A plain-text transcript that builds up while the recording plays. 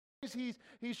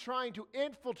He's trying to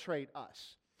infiltrate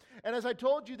us. And as I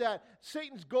told you that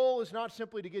Satan's goal is not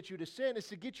simply to get you to sin, it's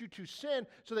to get you to sin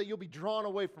so that you'll be drawn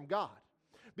away from God.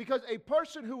 Because a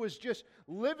person who is just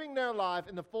living their life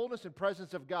in the fullness and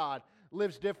presence of God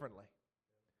lives differently.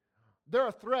 They're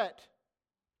a threat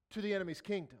to the enemy's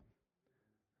kingdom.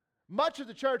 Much of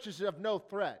the church is of no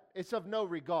threat. It's of no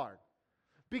regard.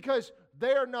 Because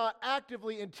they are not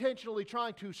actively, intentionally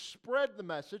trying to spread the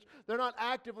message. They're not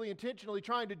actively, intentionally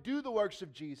trying to do the works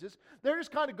of Jesus. They're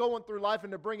just kind of going through life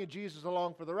and they're bringing Jesus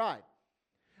along for the ride.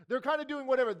 They're kind of doing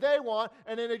whatever they want,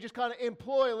 and then they just kind of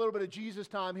employ a little bit of Jesus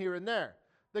time here and there.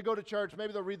 They go to church,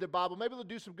 maybe they'll read the Bible, maybe they'll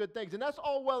do some good things, and that's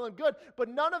all well and good, but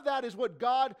none of that is what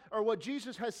God or what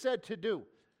Jesus has said to do.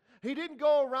 He didn't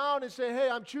go around and say, hey,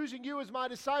 I'm choosing you as my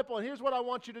disciple, and here's what I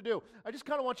want you to do. I just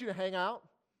kind of want you to hang out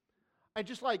and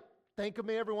just think of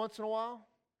me every once in a while.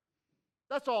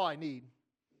 That's all I need.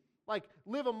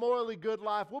 Live a morally good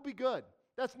life. We'll be good.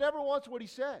 That's never once what he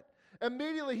said.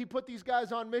 Immediately he put these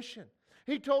guys on mission.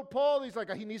 He told Paul,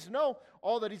 he needs to know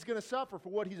all that he's going to suffer for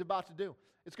what he's about to do.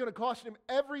 It's going to cost him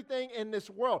everything in this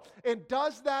world. And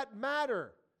does that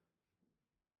matter?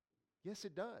 Yes,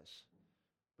 it does.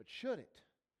 But should it?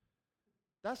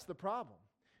 That's the problem.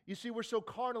 You see, we're so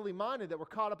carnally minded that we're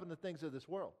caught up in the things of this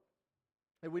world.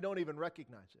 And we don't even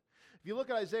recognize it. If you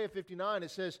look at Isaiah 59, it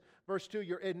says, verse 2,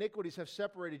 your iniquities have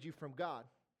separated you from God,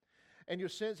 and your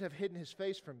sins have hidden his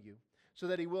face from you, so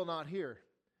that he will not hear.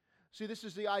 See, this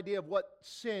is the idea of what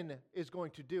sin is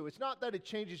going to do. It's not that it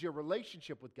changes your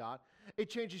relationship with God. It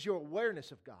changes your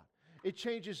awareness of God. It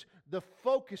changes the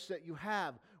focus that you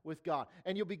have with God.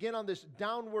 And you'll begin on this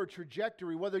downward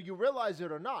trajectory, whether you realize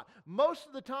it or not. Most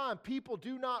of the time, people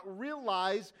do not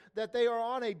realize that they are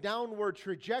on a downward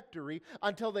trajectory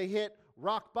until they hit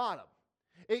rock bottom.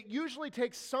 It usually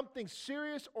takes something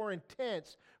serious or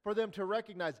intense for them to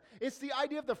recognize. It's the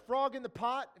idea of the frog in the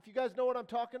pot, if you guys know what I'm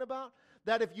talking about.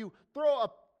 That if you throw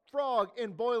a frog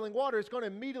in boiling water, it's going to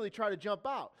immediately try to jump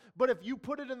out. But if you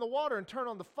put it in the water and turn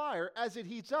on the fire, as it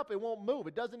heats up, it won't move.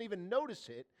 It doesn't even notice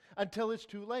it until it's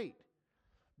too late.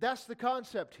 That's the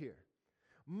concept here.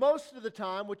 Most of the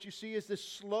time, what you see is this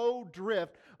slow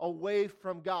drift away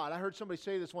from God. I heard somebody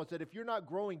say this once, that if you're not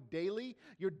growing daily,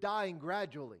 you're dying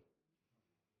gradually.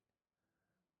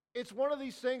 It's one of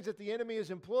these things that the enemy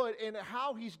has employed, and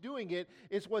how he's doing it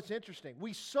is what's interesting.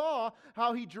 We saw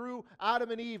how he drew Adam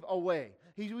and Eve away.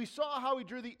 We saw how he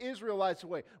drew the Israelites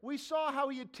away. We saw how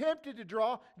he attempted to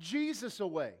draw Jesus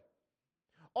away.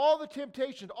 All the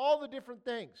temptations, all the different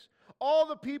things, all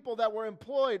the people that were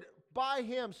employed by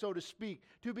him, so to speak,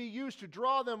 to be used to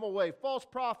draw them away. False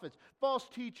prophets, false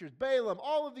teachers, Balaam,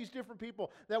 all of these different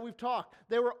people that we've talked.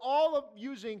 They were all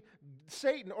using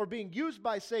Satan or being used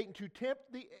by Satan to tempt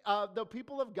the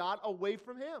people of God away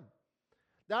from him.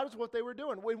 That is what they were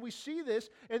doing. When we see this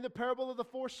in the parable of the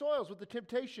four soils with the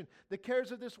temptation, the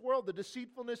cares of this world, the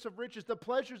deceitfulness of riches, the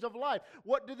pleasures of life,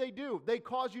 what do? They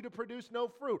cause you to produce no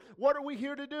fruit. What are we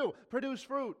here to do? Produce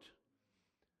fruit.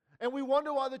 And we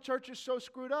wonder why the church is so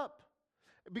screwed up.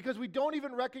 Because we don't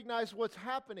even recognize what's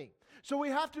happening. So we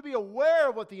have to be aware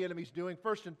of what the enemy's doing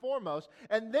first and foremost.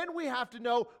 And then we have to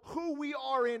know who we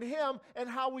are in him and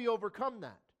how we overcome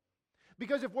that.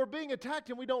 Because if we're being attacked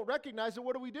and we don't recognize it,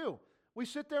 what do? We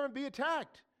sit there and be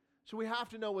attacked. So we have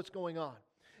to know what's going on.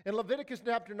 In Leviticus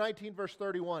chapter 19, verse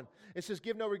 31, it says,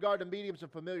 give no regard to mediums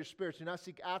and familiar spirits. Do not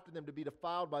seek after them to be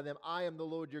defiled by them. I am the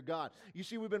Lord your God. You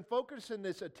see, we've been focusing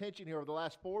this attention here over the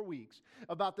last 4 weeks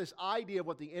about this idea of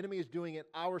what the enemy is doing in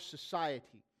our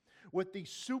society with the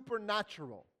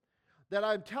supernatural. That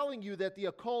I'm telling you that the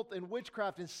occult and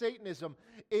witchcraft and Satanism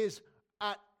is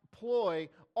at ploy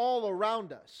all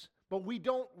around us, but we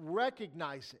don't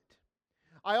recognize it.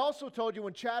 I also told you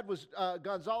when Chad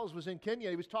Gonzalez was in Kenya,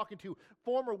 he was talking to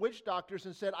former witch doctors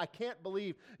and said, I can't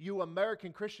believe you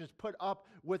American Christians put up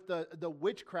with the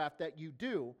witchcraft that you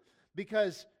do,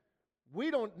 because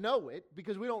we don't know it,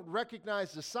 because we don't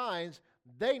recognize the signs.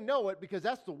 They know it because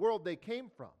that's the world they came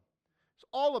from. It's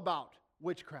all about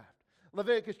witchcraft.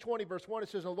 Leviticus 20, verse 1, it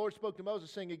says, and the Lord spoke to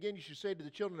Moses, saying, again, you should say to the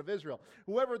children of Israel,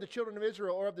 whoever the children of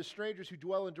Israel or of the strangers who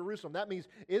dwell in Jerusalem. That means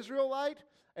Israelite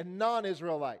and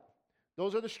non-Israelite.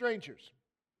 Those are the strangers.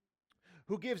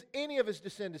 Who gives any of his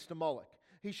descendants to Moloch,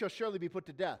 he shall surely be put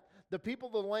to death. The people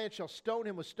of the land shall stone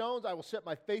him with stones. I will set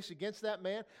my face against that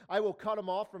man. I will cut him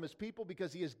off from his people,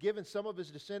 because he has given some of his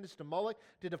descendants to Moloch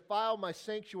to defile my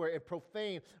sanctuary and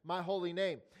profane my holy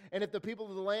name. And if the people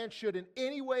of the land should in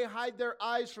any way hide their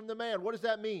eyes from the man, what does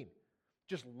that mean?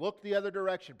 Just look the other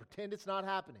direction. Pretend it's not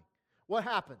happening. What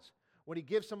happens? When he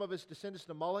gives some of his descendants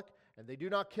to Moloch and they do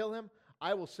not kill him,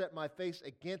 I will set my face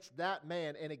against that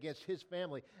man and against his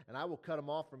family, and I will cut him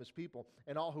off from his people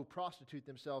and all who prostitute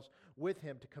themselves with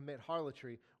him to commit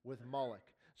harlotry with Moloch.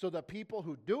 So the people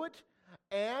who do it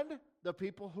and the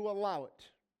people who allow it,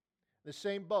 the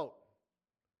same boat.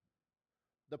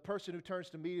 The person who turns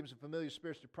to mediums and familiar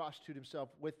spirits to prostitute himself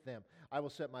with them, I will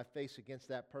set my face against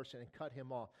that person and cut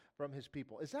him off from his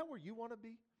people. Is that where you want to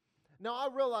be? Now,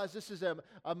 I realize this is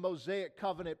a Mosaic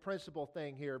covenant principle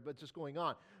thing here, but just going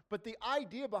on. But the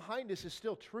idea behind this is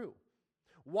still true.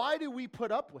 Why do we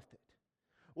put up with it?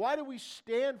 Why do we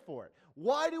stand for it?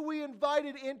 Why do we invite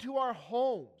it into our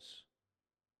homes?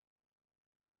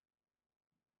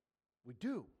 We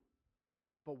do.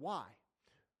 But why?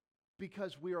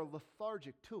 Because we are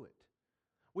lethargic to it.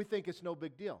 We think it's no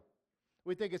big deal.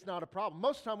 We think it's not a problem.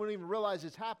 Most of the time we don't even realize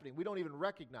it's happening. We don't even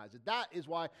recognize it. That is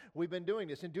why we've been doing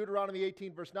this. In Deuteronomy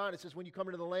 18 verse 9 it says, when you come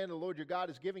into the land the Lord your God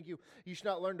is giving you, you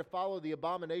shall not learn to follow the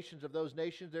abominations of those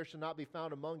nations. There shall not be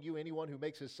found among you anyone who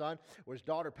makes his son or his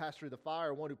daughter pass through the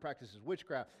fire, or one who practices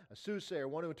witchcraft, a soothsayer,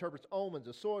 one who interprets omens,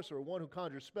 a sorcerer, one who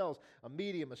conjures spells, a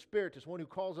medium, a spiritist, one who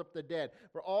calls up the dead.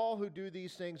 For all who do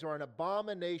these things are an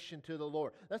abomination to the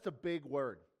Lord. That's a big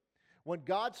word. When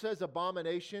God says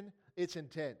abomination, it's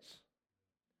intense.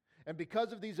 And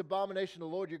because of these abominations, the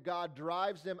Lord your God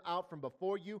drives them out from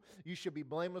before you. You should be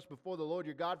blameless before the Lord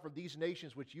your God for these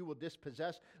nations which you will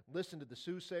dispossess. Listen to the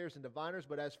soothsayers and diviners,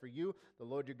 but as for you, the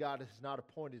Lord your God has not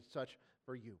appointed such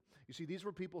for you. You see, these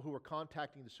were people who were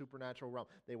contacting the supernatural realm.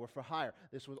 They were for hire.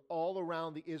 This was all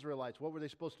around the Israelites. What were they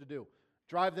supposed to do?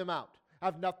 Drive them out.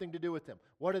 Have nothing to do with them.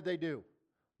 What did they do?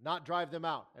 Not drive them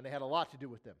out, and they had a lot to do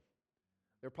with them.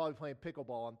 They were probably playing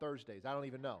pickleball on Thursdays. I don't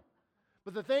even know.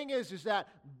 But the thing is that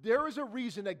there is a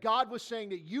reason that God was saying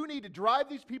that you need to drive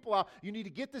these people out. You need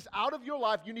to get this out of your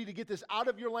life. You need to get this out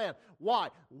of your land. Why?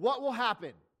 What will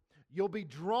happen? You'll be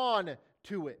drawn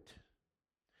to it.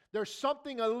 There's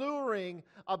something alluring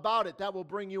about it that will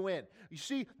bring you in. You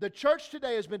see, the church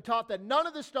today has been taught that none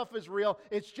of this stuff is real.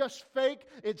 It's just fake.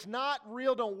 It's not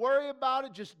real. Don't worry about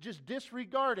it. Just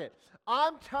disregard it.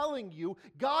 I'm telling you,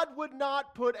 God would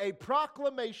not put a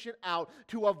proclamation out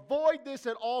to avoid this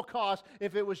at all costs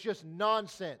if it was just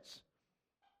nonsense.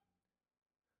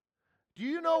 Do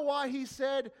you know why he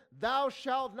said, thou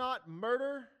shalt not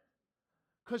murder?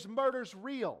 Because murder's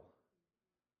real.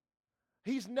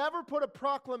 He's never put a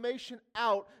proclamation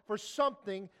out for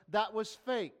something that was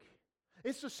fake.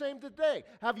 It's the same today.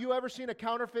 Have you ever seen a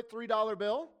counterfeit $3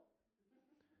 bill?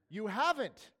 You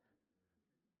haven't.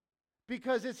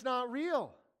 Because it's not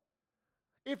real.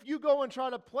 If you go and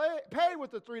try to pay with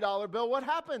the $3 bill, what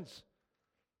happens?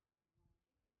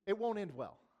 It won't end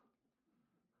well.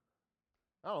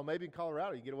 I don't know, maybe in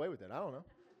Colorado you get away with it. I don't know.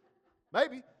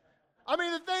 Maybe. I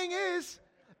mean, the thing is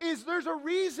there's a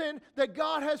reason that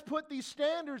God has put these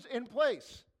standards in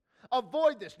place.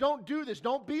 Avoid this. Don't do this.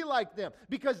 Don't be like them.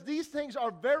 Because these things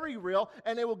are very real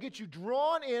and they will get you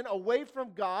drawn in away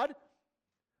from God.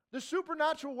 The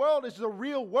supernatural world is the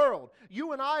real world.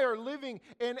 You and I are living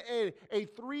in a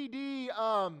 3D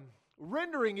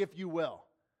rendering, if you will.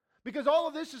 Because all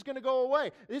of this is going to go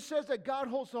away. It says that God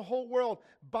holds the whole world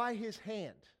by His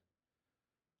hand.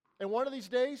 And one of these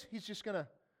days, He's just going to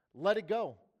let it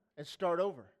go and start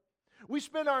over. We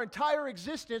spend our entire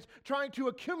existence trying to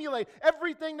accumulate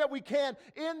everything that we can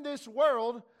in this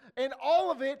world, and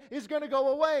all of it is going to go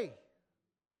away.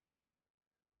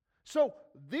 So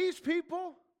these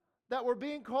people that were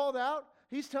being called out,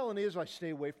 He's telling the Israelites, stay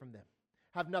away from them.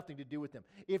 Have nothing to do with them.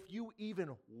 If you even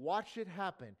watch it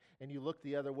happen and you look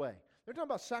the other way. They're talking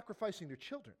about sacrificing their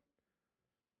children.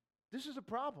 This is a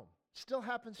problem. Still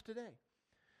happens today.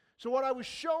 So what I was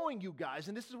showing you guys,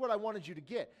 and this is what I wanted you to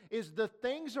get, is the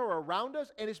things are around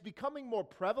us and it's becoming more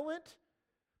prevalent,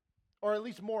 or at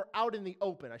least more out in the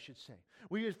open, I should say.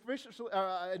 We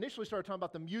initially started talking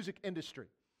about the music industry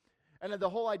and the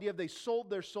whole idea of they sold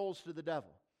their souls to the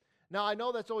devil. Now, I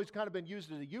know that's always kind of been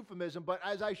used as a euphemism, but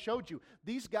as I showed you,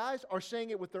 these guys are saying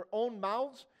it with their own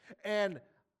mouths and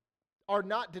are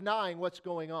not denying what's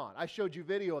going on. I showed you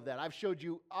video of that. I've showed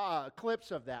you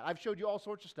clips of that. I've showed you all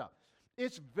sorts of stuff.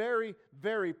 It's very,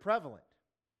 very prevalent.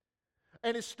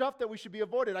 And it's stuff that we should be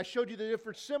avoided. I showed you the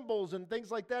different symbols and things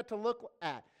like that to look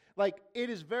at. Like, it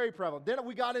is very prevalent. Then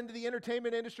we got into the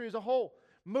entertainment industry as a whole.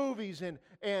 Movies and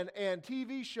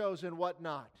TV shows and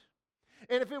whatnot.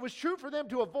 And if it was true for them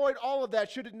to avoid all of that,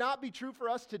 should it not be true for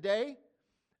us today?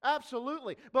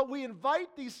 Absolutely. But we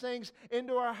invite these things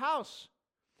into our house.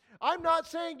 I'm not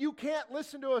saying you can't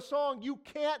listen to a song, you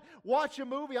can't watch a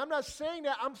movie. I'm not saying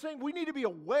that. I'm saying we need to be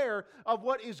aware of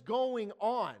what is going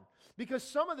on. because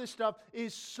some of this stuff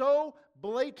is so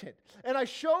blatant. And I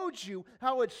showed you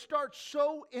how it starts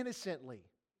so innocently.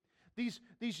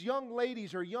 These young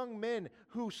ladies or young men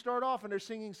who start off and they're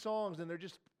singing songs and they're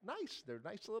just nice. They're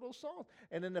nice little songs.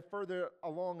 And then the further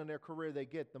along in their career they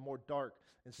get, the more dark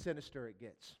and sinister it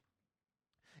gets.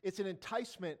 It's an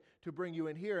enticement to bring you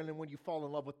in here, and then when you fall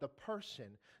in love with the person,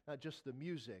 not just the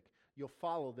music, you'll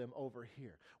follow them over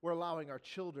here. We're allowing our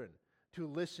children to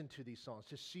listen to these songs,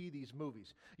 to see these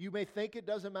movies. You may think it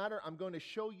doesn't matter. I'm going to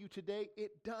show you today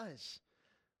it does.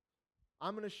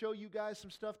 I'm going to show you guys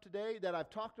some stuff today that I've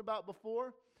talked about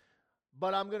before,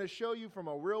 but I'm going to show you from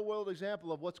a real-world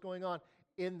example of what's going on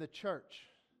in the church.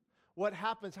 What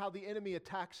happens, how the enemy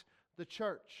attacks the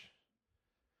church.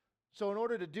 So in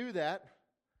order to do that,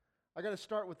 I got to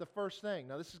start with the first thing.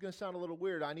 Now, this is going to sound a little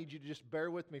weird. I need you to just bear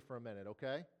with me for a minute,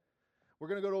 okay? We're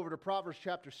going to go over to Proverbs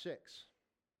chapter 6.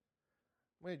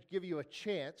 I'm going to give you a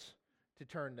chance to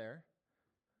turn there.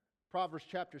 Proverbs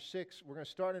chapter 6, we're going to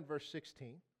start in verse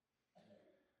 16.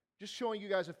 Just showing you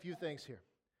guys a few things here.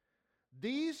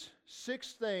 These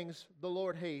 6 things the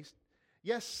Lord hates,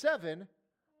 yes, 7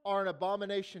 are an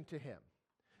abomination to him.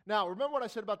 Now, remember what I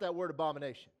said about that word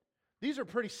abomination. These are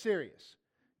pretty serious.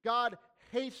 God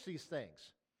hates these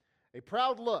things. A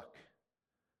proud look.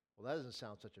 Well, that doesn't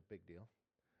sound such a big deal.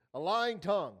 A lying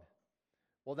tongue.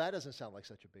 Well, that doesn't sound like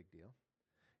such a big deal.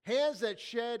 Hands that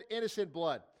shed innocent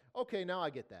blood. Okay, now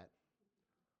I get that.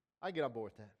 I get on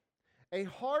board with that. A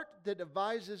heart that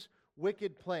devises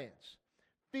wicked plans.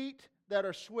 Feet that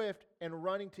are swift and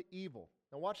running to evil.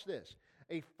 Now watch this.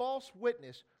 A false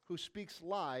witness who speaks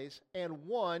lies, and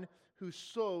one who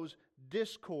sows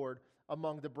discord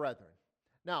among the brethren.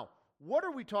 Now, what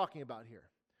are we talking about here?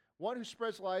 One who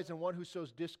spreads lies and one who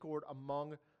sows discord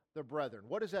among the brethren.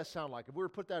 What does that sound like? If we were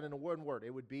to put that in one word,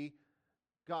 it would be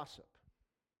gossip.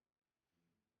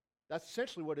 That's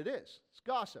essentially what it is. It's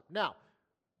gossip. Now,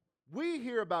 we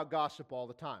hear about gossip all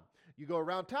the time. You go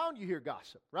around town, you hear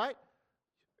gossip, right?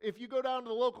 If you go down to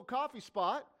the local coffee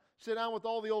spot, sit down with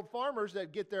all the old farmers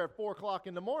that get there at 4 o'clock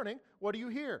in the morning, what do you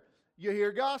hear? You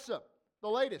hear gossip, the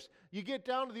latest. You get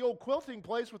down to the old quilting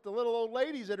place with the little old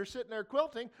ladies that are sitting there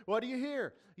quilting, what do you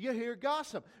hear? You hear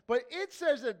gossip. But it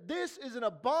says that this is an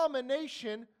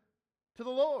abomination to the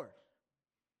Lord.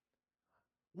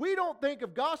 We don't think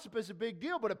of gossip as a big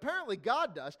deal, but apparently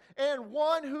God does. And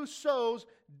one who sows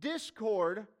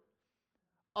discord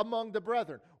among the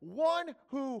brethren. One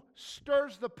who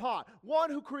stirs the pot. One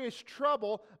who creates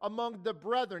trouble among the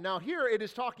brethren. Now here it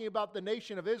is talking about the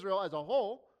nation of Israel as a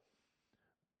whole.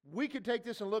 We could take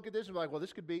this and look at this and be like, well,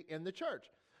 this could be in the church.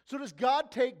 So does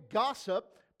God take gossip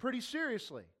pretty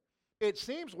seriously? It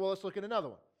seems. Well, let's look at another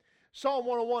one. Psalm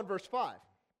 101 verse 5.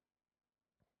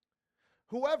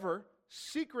 Whoever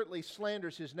secretly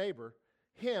slanders his neighbor,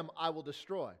 him I will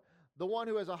destroy. The one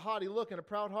who has a haughty look and a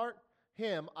proud heart,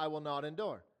 him I will not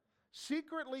endure.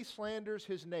 Secretly slanders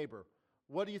his neighbor.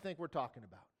 What do you think we're talking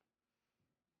about?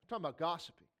 We're talking about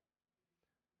gossiping.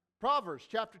 Proverbs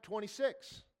chapter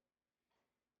 26,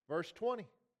 verse 20.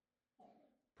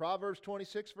 Proverbs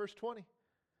 26, verse 20.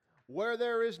 Where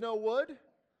there is no wood,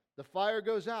 the fire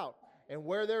goes out. And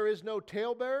where there is no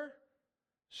talebearer,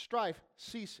 strife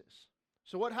ceases.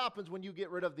 So what happens when you get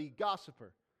rid of the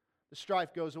gossiper? The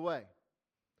strife goes away.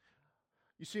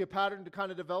 You see a pattern kind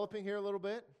of developing here a little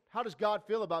bit? How does God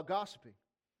feel about gossiping?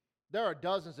 There are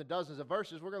dozens and dozens of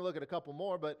verses. We're going to look at a couple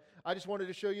more, but I just wanted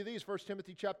to show you these. 1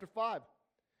 Timothy chapter 5,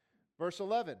 verse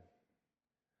 11.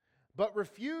 But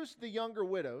refuse the younger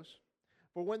widows,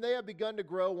 for when they have begun to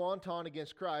grow wanton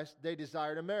against Christ, they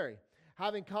desire to marry,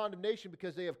 having condemnation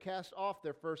because they have cast off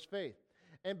their first faith.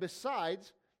 And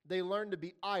besides, they learn to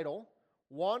be idle,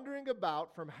 wandering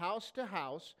about from house to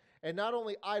house, and not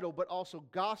only idle, but also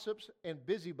gossips and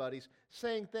busybodies,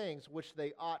 saying things which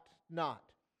they ought not.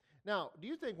 Now, do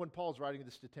you think when Paul's writing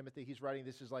this to Timothy, he's writing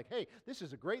this as like, hey, this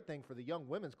is a great thing for the young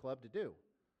women's club to do?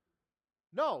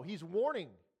 No, he's warning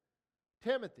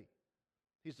Timothy.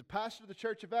 He's the pastor of the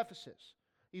church of Ephesus.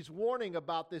 He's warning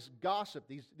about this gossip,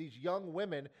 these young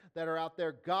women that are out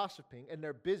there gossiping, and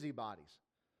they're busybodies.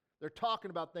 They're talking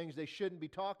about things they shouldn't be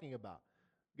talking about.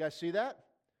 You guys see that?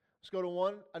 Let's go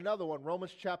to another one,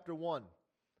 Romans chapter 1.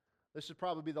 This would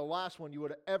probably be the last one you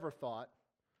would have ever thought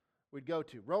we'd go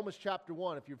to. Romans chapter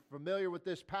 1, if you're familiar with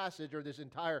this passage or this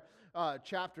entire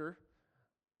chapter,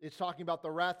 it's talking about the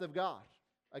wrath of God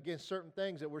against certain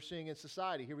things that we're seeing in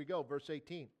society. Here we go, verse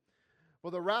 18.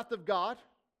 For the wrath of God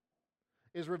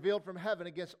is revealed from heaven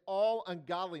against all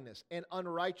ungodliness and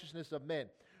unrighteousness of men,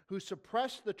 who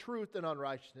suppress the truth in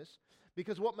unrighteousness,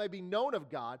 because what may be known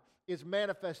of God is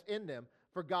manifest in them,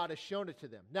 for God has shown it to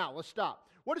them. Now, let's stop.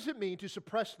 What does it mean to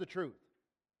suppress the truth?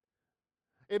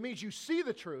 It means you see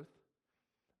the truth,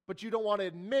 but you don't want to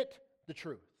admit the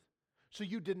truth. So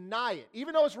you deny it,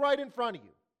 even though it's right in front of you.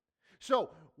 So,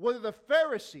 whether the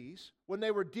Pharisees, when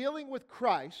they were dealing with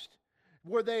Christ,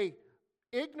 were they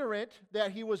ignorant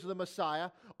that he was the Messiah,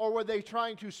 or were they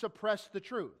trying to suppress the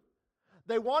truth?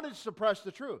 They wanted to suppress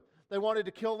the truth. They wanted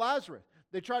to kill Lazarus.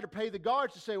 They tried to pay the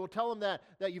guards to say, well, tell them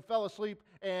that you fell asleep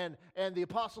and the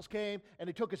apostles came and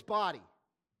they took his body.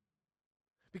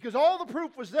 Because all the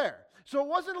proof was there. So it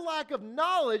wasn't a lack of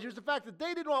knowledge, it was the fact that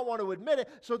they did not want to admit it,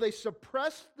 so they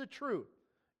suppressed the truth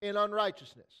in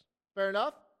unrighteousness. Fair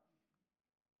enough?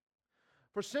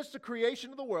 For since the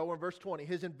creation of the world, in verse 20,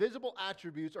 his invisible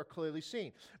attributes are clearly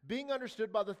seen, being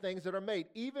understood by the things that are made,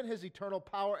 even his eternal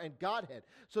power and Godhead,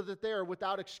 so that they are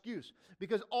without excuse.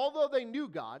 Because although they knew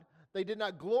God, they did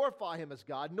not glorify him as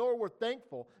God, nor were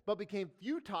thankful, but became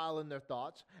futile in their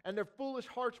thoughts, and their foolish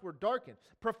hearts were darkened.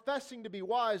 Professing to be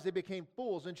wise, they became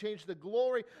fools, and changed the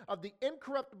glory of the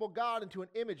incorruptible God into an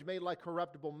image made like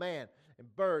corruptible man,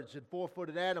 and birds, and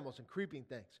four-footed animals, and creeping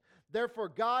things. Therefore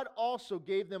God also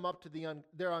gave them up to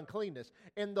their uncleanness,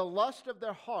 in the lust of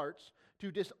their hearts,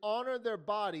 to dishonor their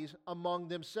bodies among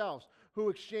themselves, who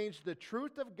exchanged the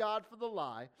truth of God for the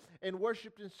lie, and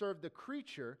worshipped and served the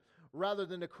creature rather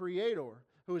than the Creator,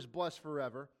 who is blessed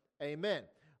forever. Amen.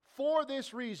 For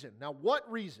this reason, now what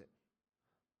reason?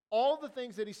 All the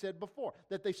things that he said before,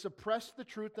 that they suppressed the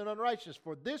truth and unrighteousness.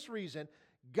 For this reason,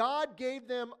 God gave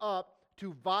them up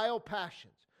to vile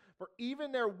passions. For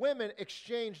even their women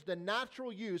exchanged the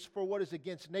natural use for what is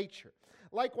against nature.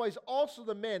 Likewise also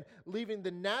the men, leaving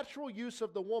the natural use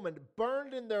of the woman,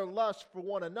 burned in their lust for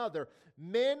one another,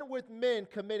 men with men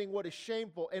committing what is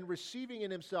shameful, and receiving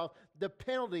in himself the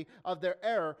penalty of their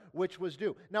error which was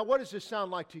due. Now what does this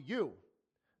sound like to you?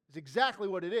 It's exactly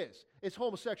what it is. It's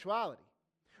homosexuality.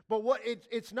 But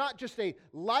it's not just a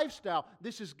lifestyle.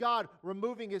 This is God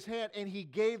removing his hand, and he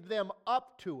gave them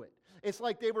up to it. It's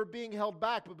like they were being held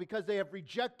back, but because they have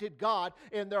rejected God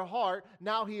in their heart,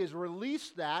 now he has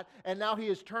released that, and now he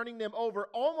is turning them over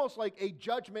almost like a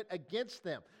judgment against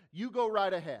them. You go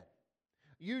right ahead.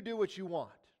 You do what you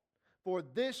want. For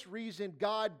this reason,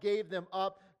 God gave them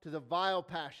up to the vile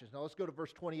passions. Now let's go to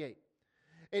verse 28.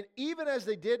 And even as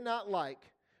they did not like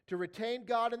to retain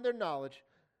God in their knowledge,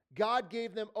 God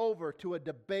gave them over to a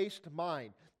debased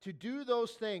mind, to do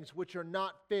those things which are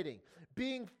not fitting,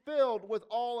 being filled with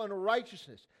all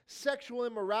unrighteousness, sexual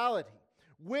immorality,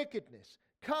 wickedness,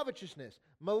 covetousness,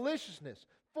 maliciousness,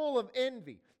 full of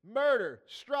envy, murder,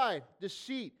 strife,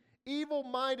 deceit,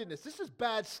 evil-mindedness. This is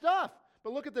bad stuff.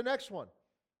 But look at the next one.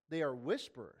 They are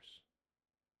whisperers,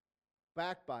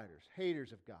 backbiters,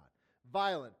 haters of God,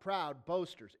 violent, proud,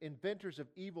 boasters, inventors of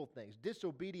evil things,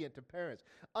 disobedient to parents,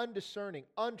 undiscerning,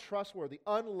 untrustworthy,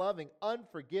 unloving,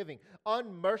 unforgiving,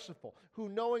 unmerciful, who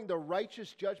knowing the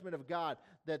righteous judgment of God,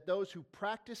 that those who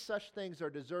practice such things are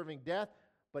deserving death,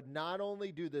 but not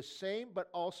only do the same, but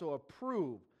also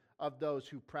approve of those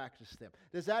who practice them.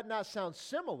 Does that not sound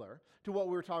similar to what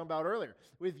we were talking about earlier?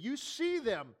 If you see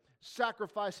them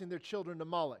sacrificing their children to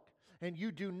Moloch, and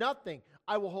you do nothing,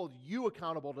 I will hold you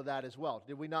accountable to that as well.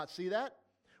 Did we not see that?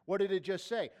 What did it just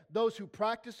say? Those who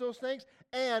practice those things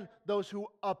and those who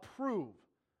approve.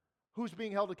 Who's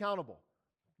being held accountable?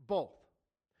 Both.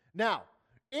 Now,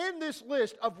 in this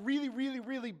list of really, really,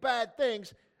 really bad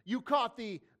things, you caught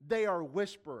they are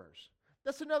whisperers.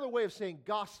 That's another way of saying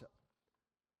gossip.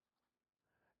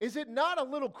 Is it not a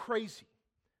little crazy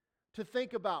to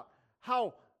think about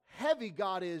how heavy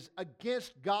God is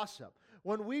against gossip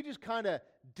when we just kind of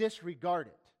disregard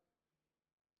it?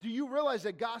 Do you realize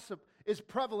that gossip is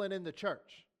prevalent in the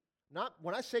church? Not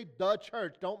when I say the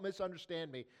church, don't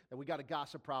misunderstand me that we got a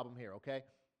gossip problem here, okay?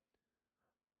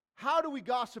 How do we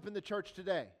gossip in the church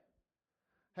today?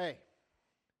 Hey,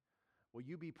 will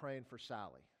you be praying for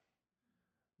Sally?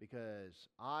 Because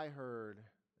I heard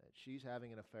that she's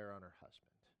having an affair on her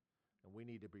husband, and we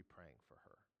need to be praying for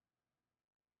her.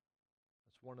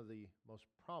 That's one of the most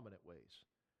prominent ways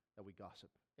that we gossip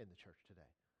in the church today.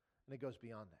 And it goes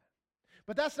beyond that.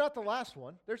 But that's not the last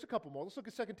one. There's a couple more. Let's look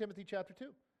at 2 Timothy chapter 2.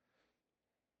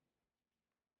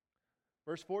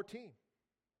 Verse 14.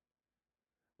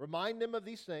 Remind them of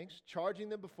these things, charging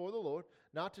them before the Lord,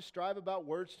 not to strive about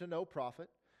words to no profit,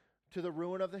 to the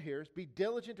ruin of the hearers. Be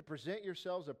diligent to present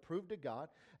yourselves approved to God,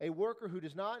 a worker who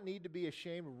does not need to be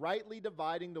ashamed, rightly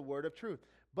dividing the word of truth.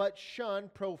 But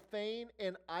shun profane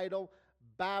and idle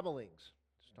babblings.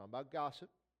 It's talking about gossip.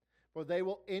 For they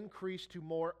will increase to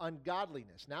more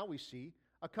ungodliness. Now we see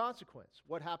a consequence.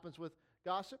 What happens with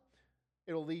gossip?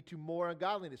 It'll lead to more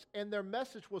ungodliness. And their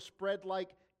message will spread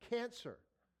like cancer.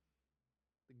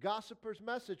 The gossiper's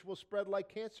message will spread like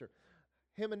cancer.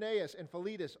 Hymenaeus and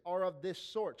Philetus are of this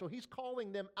sort. So he's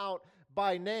calling them out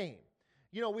by name.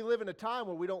 You know, we live in a time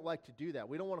where we don't like to do that.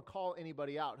 We don't want to call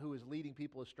anybody out who is leading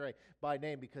people astray by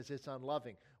name because it's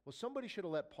unloving. Well, somebody should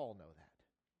have let Paul know that.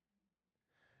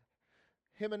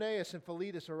 Hymenaeus and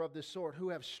Philetus are of this sort, who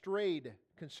have strayed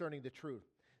concerning the truth,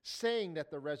 saying that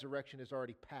the resurrection is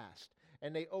already past,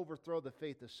 and they overthrow the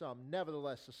faith of some.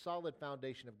 Nevertheless, the solid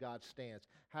foundation of God stands,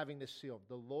 having this seal: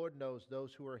 the Lord knows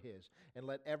those who are his, and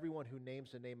let everyone who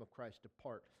names the name of Christ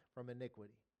depart from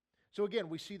iniquity. So again,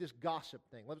 we see this gossip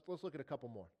thing. Let's look at a couple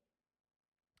more.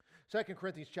 2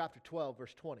 Corinthians chapter 12,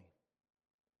 verse 20.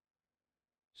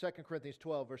 2 Corinthians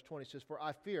 12, verse 20 says, "For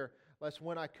I fear, lest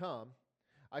when I come,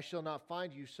 I shall not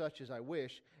find you such as I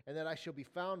wish, and that I shall be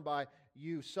found by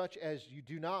you such as you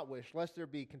do not wish, lest there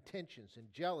be contentions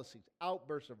and jealousies,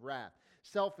 outbursts of wrath,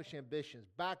 selfish ambitions,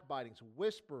 backbitings,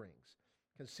 whisperings,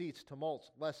 conceits,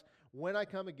 tumults, lest when I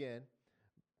come again,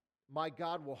 my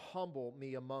God will humble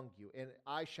me among you, and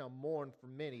I shall mourn for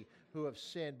many who have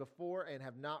sinned before and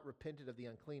have not repented of the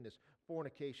uncleanness,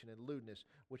 fornication, and lewdness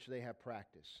which they have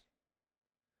practiced."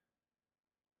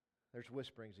 There's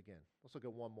whisperings again. Let's look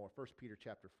at one more. 1 Peter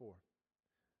chapter 4,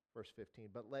 verse 15.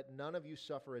 "But let none of you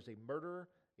suffer as a murderer,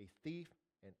 a thief,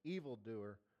 an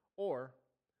evildoer, or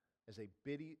as a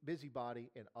busybody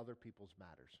in other people's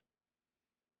matters."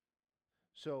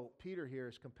 So Peter here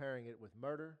is comparing it with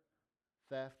murder,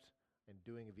 theft, and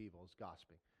doing of evil, as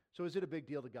gossiping. So is it a big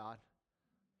deal to God?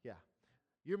 Yeah.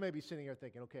 You're maybe sitting here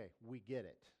thinking, okay, we get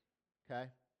it. Okay?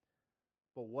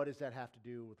 But what does that have to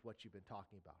do with what you've been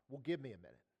talking about? Well, give me a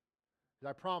minute.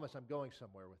 I promise I'm going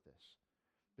somewhere with this.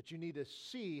 But you need to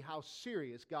see how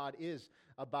serious God is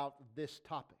about this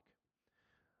topic.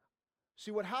 See,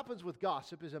 what happens with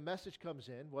gossip is a message comes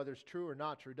in, whether it's true or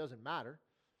not true, doesn't matter,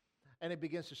 and it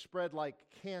begins to spread like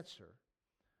cancer,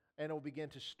 and it will begin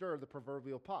to stir the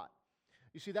proverbial pot.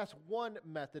 You see, that's one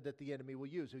method that the enemy will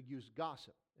use. He'll use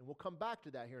gossip, and we'll come back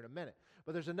to that here in a minute.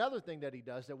 But there's another thing that he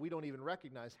does that we don't even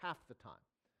recognize half the time.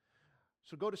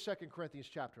 So go to 2 Corinthians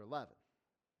chapter 11.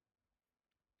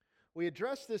 We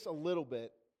addressed this a little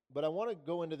bit, but I want to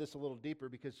go into this a little deeper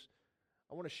because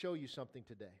I want to show you something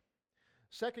today.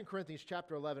 2 Corinthians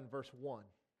chapter 11, verse 1.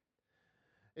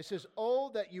 It says, "Oh,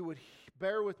 that you would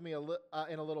bear with me in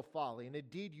a little folly, and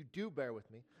indeed you do bear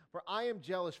with me, for I am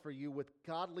jealous for you with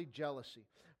godly jealousy.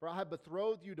 For I have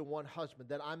betrothed you to one husband,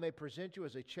 that I may present you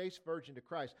as a chaste virgin to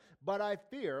Christ. But I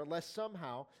fear, lest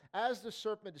somehow, as the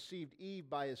serpent deceived Eve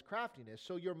by his craftiness,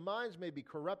 so your minds may be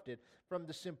corrupted from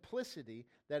the simplicity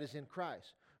that is in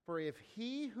Christ. For if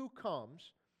he who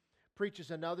comes preaches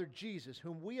another Jesus,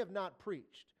 whom we have not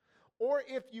preached, or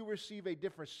if you receive a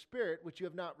different spirit which you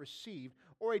have not received,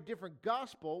 or a different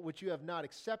gospel which you have not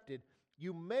accepted,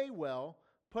 you may well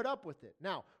put up with it."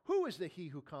 Now, who is the he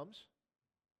who comes?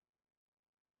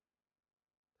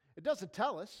 It doesn't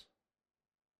tell us.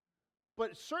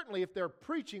 But certainly if they're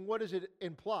preaching, what does it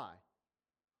imply?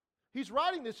 He's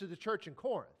writing this to the church in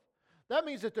Corinth. That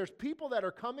means that there's people that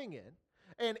are coming in,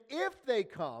 and if they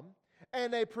come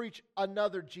and they preach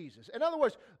another Jesus. In other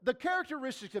words, the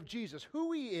characteristics of Jesus,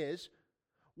 who he is,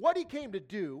 what he came to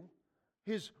do,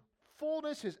 his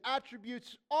fullness, his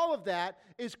attributes, all of that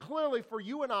is clearly for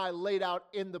you and I laid out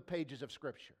in the pages of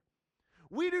Scripture.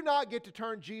 We do not get to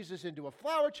turn Jesus into a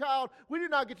flower child. We do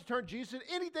not get to turn Jesus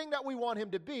into anything that we want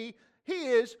him to be. He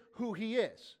is who he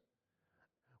is.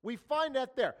 We find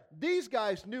that there. These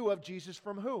guys knew of Jesus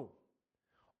from whom?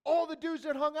 All the dudes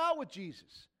that hung out with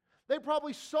Jesus. They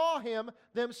probably saw him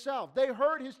themselves. They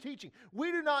heard his teaching.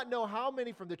 We do not know how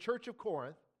many from the church of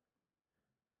Corinth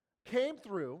came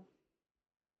through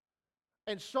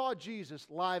and saw Jesus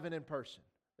live and in person.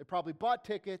 They probably bought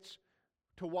tickets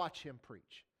to watch him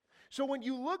preach. So when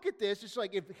you look at this, it's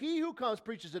like if he who comes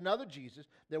preaches another Jesus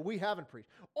that we haven't preached,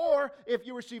 or if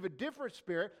you receive a different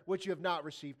spirit which you have not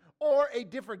received, or a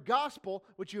different gospel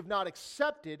which you have not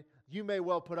accepted, you may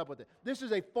well put up with it. This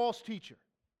is a false teacher.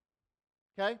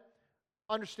 Okay?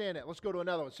 Understand that. Let's go to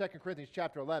another one. 2 Corinthians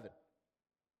chapter 11.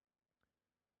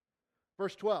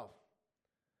 Verse 12.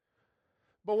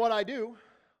 "But what I do,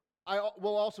 I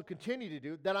will also continue to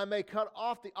do, that I may cut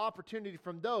off the opportunity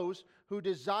from those who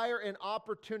desire an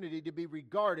opportunity to be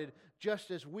regarded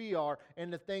just as we are in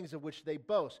the things of which they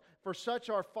boast. For such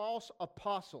are false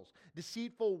apostles,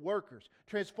 deceitful workers,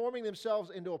 transforming themselves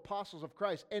into apostles of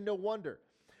Christ. And no wonder,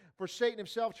 for Satan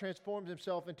himself transforms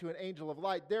himself into an angel of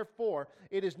light. Therefore,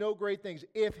 it is no great thing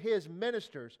if his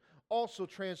ministers also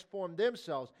transform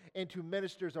themselves into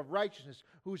ministers of righteousness,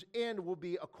 whose end will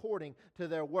be according to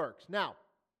their works." Now,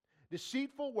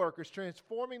 deceitful workers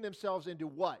transforming themselves into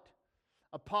what?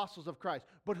 Apostles of Christ.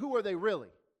 But who are they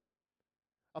really?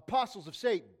 Apostles of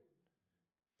Satan.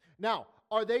 Now,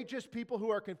 are they just people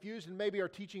who are confused and maybe are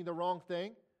teaching the wrong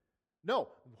thing? No.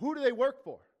 Who do they work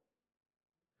for?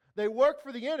 They work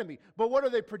for the enemy, but what are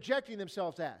they projecting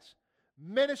themselves as?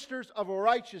 Ministers of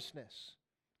righteousness.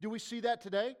 Do we see that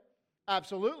today?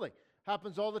 Absolutely.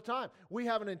 Happens all the time. We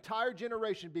have an entire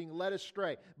generation being led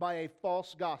astray by a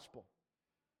false gospel.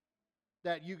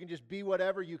 That you can just be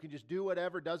whatever, you can just do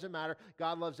whatever, doesn't matter.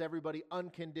 God loves everybody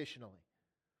unconditionally.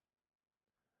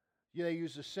 They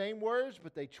use the same words,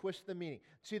 but they twist the meaning.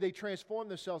 See, they transform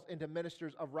themselves into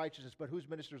ministers of righteousness, but whose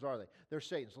ministers are they? They're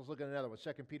Satan's. Let's look at another one,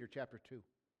 2 Peter chapter 2.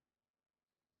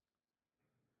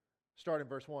 Start in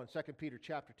verse 1, 2 Peter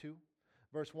chapter 2.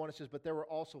 Verse 1, it says, "But there were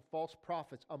also false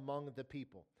prophets among the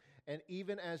people. And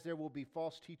even as there will be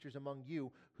false teachers among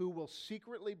you, who will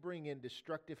secretly bring in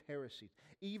destructive heresies,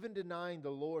 even denying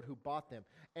the Lord who bought them,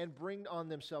 and bring on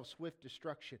themselves swift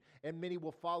destruction. And many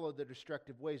will follow their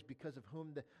destructive ways, because of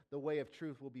whom the way of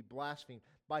truth will be blasphemed.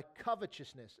 By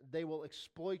covetousness they will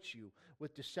exploit you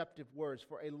with deceptive words.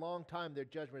 For a long time their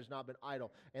judgment has not been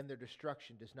idle, and their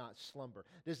destruction does not slumber."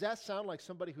 Does that sound like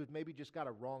somebody who's maybe just got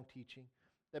a wrong teaching?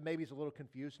 That maybe is a little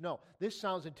confused? No, this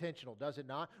sounds intentional, does it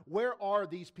not? Where are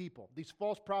these people, these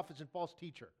false prophets and false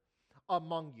teachers?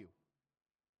 Among you.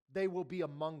 They will be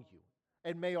among you,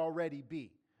 and may already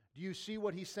be. Do you see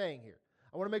what he's saying here?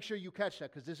 I want to make sure you catch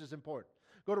that, because this is important.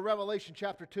 Go to Revelation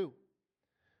chapter 2,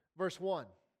 verse 1.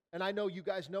 And I know you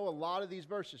guys know a lot of these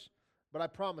verses, but I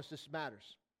promise this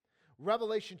matters.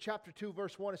 Revelation chapter 2,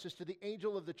 verse 1, it says, "To the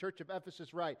angel of the church of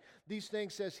Ephesus write, These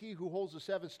things says he who holds the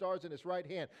 7 stars in his right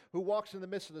hand, who walks in the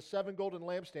midst of the 7 golden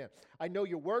lampstands. I know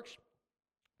your works,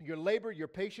 your labor, your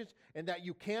patience, and that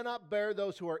you cannot bear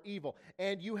those who are evil.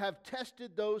 And you have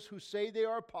tested those who say they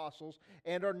are apostles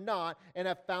and are not, and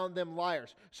have found them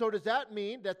liars." So does that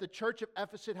mean that the church of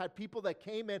Ephesus had people that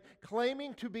came in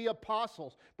claiming to be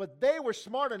apostles, but they were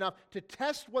smart enough to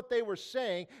test what they were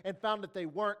saying and found that they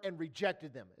weren't and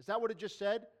rejected them? Is that what it just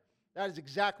said? That is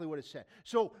exactly what it said.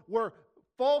 So were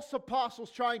false apostles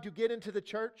trying to get into the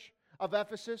church of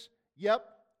Ephesus?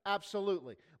 Yep.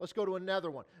 Absolutely. Let's go to another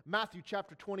one. Matthew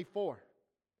chapter 24,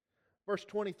 verse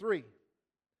 23.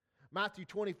 Matthew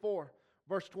 24,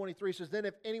 verse 23 says, "Then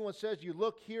if anyone says to you,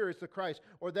 'Look, here is the Christ,'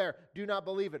 or 'there,' do not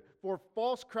believe it. For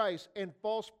false Christs and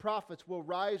false prophets will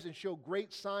rise and show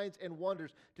great signs and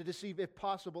wonders to deceive, if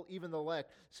possible, even the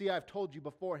elect. See, I have told you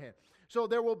beforehand." So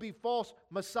there will be false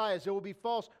messiahs. There will be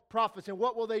false prophets. And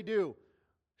what will they do?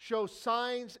 Show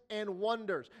signs and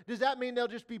wonders. Does that mean they'll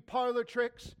just be parlor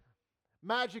tricks?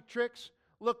 Magic tricks,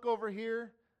 look over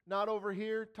here, not over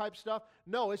here type stuff?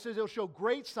 No, it says they'll show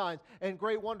great signs and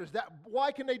great wonders.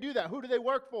 Why can they do that? Who do they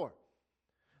work for?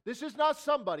 This is not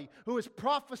somebody who has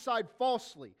prophesied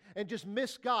falsely and just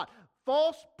missed God.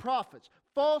 False prophets,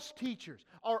 false teachers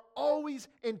are always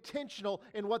intentional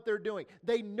in what they're doing.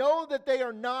 They know that they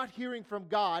are not hearing from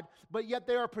God, but yet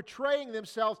they are portraying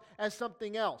themselves as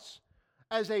something else,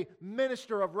 as a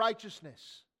minister of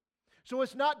righteousness. So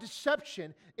it's not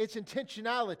deception, it's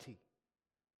intentionality.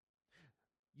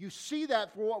 You see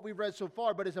that for what we've read so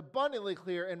far, but it's abundantly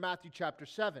clear in Matthew chapter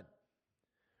 7,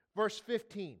 verse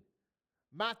 15.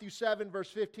 Matthew 7,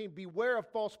 verse 15, "Beware of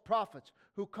false prophets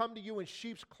who come to you in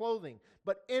sheep's clothing,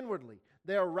 but inwardly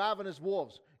they are ravenous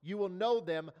wolves. You will know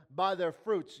them by their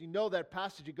fruits." You know that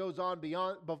passage, it goes on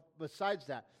besides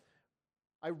that.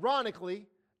 Ironically,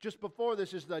 just before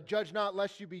this is the "judge not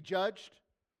lest you be judged."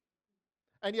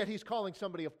 And yet he's calling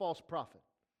somebody a false prophet.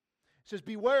 He says,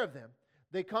 "Beware of them.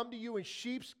 They come to you in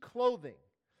sheep's clothing."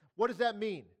 What does that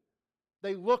mean?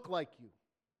 They look like you.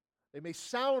 They may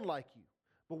sound like you.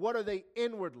 But what are they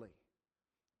inwardly?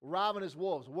 Ravenous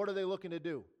wolves. What are they looking to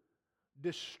do?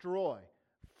 Destroy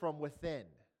from within.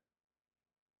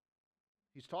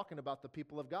 He's talking about the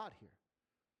people of God here.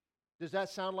 Does that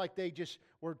sound like they just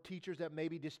were teachers that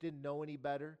maybe just didn't know any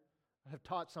better? Have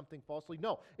taught something falsely?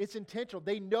 No, it's intentional.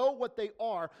 They know what they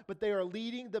are, but they are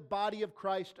leading the body of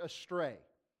Christ astray.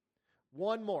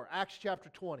 One more, Acts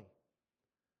chapter 20,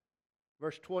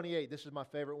 verse 28. This is my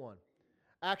favorite one.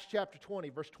 Acts chapter 20,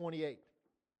 verse 28.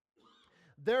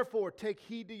 "Therefore take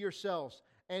heed to yourselves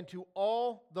and to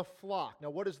all the flock." Now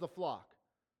what is the flock?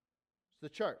 It's the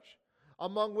church.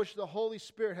 "Among which the Holy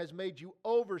Spirit has made you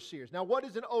overseers." Now what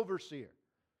is an overseer?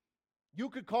 You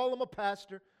could call them a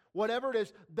pastor. Whatever it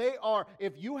is, they are,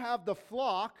 if you have the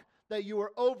flock that you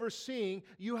are overseeing,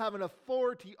 you have an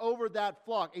authority over that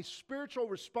flock, a spiritual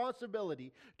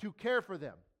responsibility to care for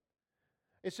them.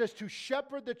 It says to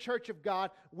shepherd the church of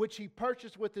God, which he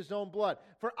purchased with his own blood.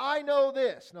 "For I know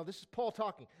this," now this is Paul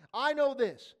talking, "I know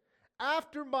this,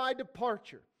 after my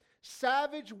departure,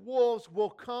 savage wolves will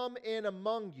come in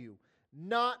among you,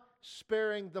 not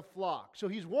sparing the flock." So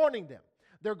he's warning them.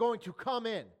 They're going to come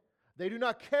in. They do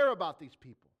not care about these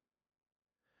people.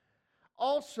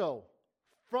 Also,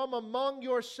 from among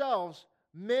yourselves,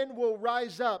 men will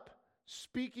rise up,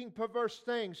 speaking perverse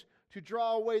things to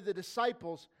draw away the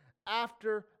disciples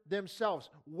after themselves.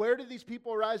 Where do these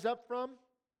people rise up from?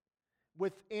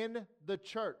 Within the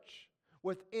church,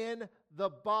 within the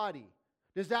body.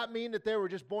 Does that mean that they were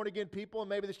just born again people and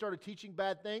maybe they started teaching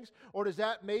bad things? Or does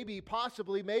that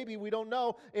possibly, we don't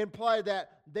know, imply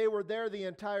that they were there the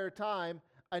entire time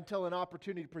until an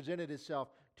opportunity presented itself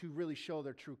to really show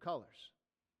their true colors?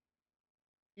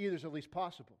 Either is at least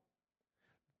possible.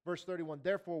 Verse 31,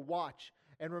 therefore watch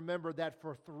and remember that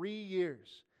for 3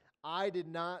 years I did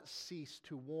not cease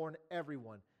to warn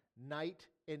everyone night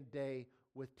and day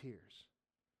with tears.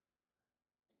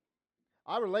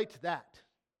 I relate to that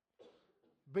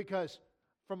because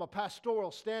from a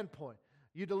pastoral standpoint,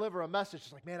 you deliver a message.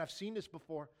 It's like, man, I've seen this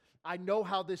before. I know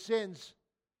how this ends.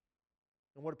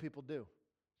 And what do people do?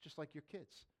 Just like your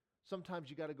kids. Sometimes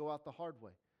you got to go out the hard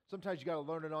way. Sometimes you got to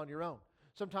learn it on your own.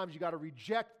 Sometimes you got to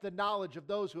reject the knowledge of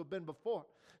those who have been before.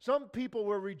 Some people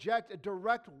will reject a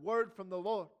direct word from the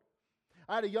Lord.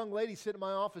 I had a young lady sit in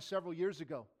my office several years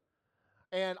ago,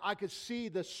 and I could see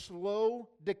the slow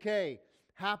decay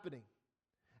happening.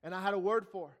 And I had a word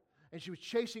for her, and she was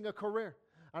chasing a career.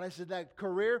 And I said, that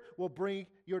career will bring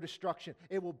your destruction.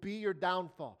 It will be your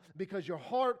downfall because your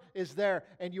heart is there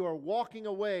and you are walking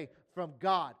away from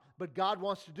God. But God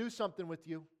wants to do something with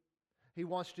you. He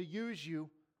wants to use you.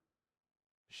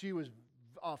 She was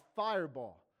a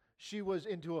fireball. She was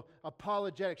into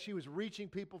apologetics. She was reaching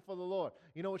people for the Lord.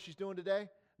 You know what she's doing today?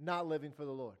 Not living for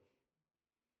the Lord.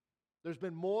 There's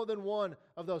been more than one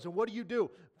of those. And what do you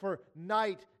do? For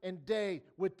night and day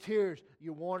with tears,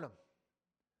 you warn them.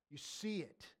 You see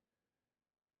it.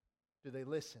 Do they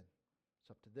listen?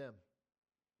 It's up to them.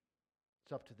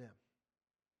 It's up to them.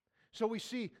 So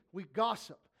we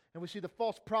gossip, and we see the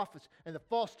false prophets, and the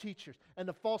false teachers, and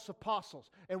the false apostles.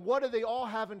 And what do they all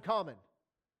have in common?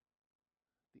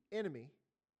 The enemy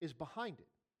is behind it.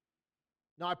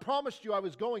 Now, I promised you I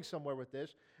was going somewhere with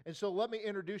this, and so let me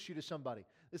introduce you to somebody.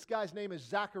 This guy's name is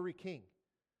Zachary King.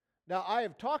 Now, I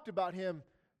have talked about him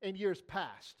in years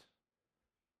past.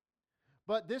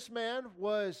 But this man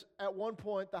was, at one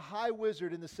point, the high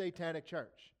wizard in the Satanic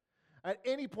Church. At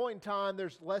any point in time,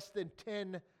 there's less than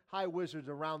 10 high wizards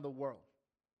around the world.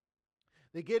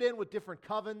 They get in with different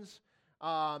covens.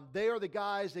 They are the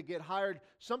guys that get hired.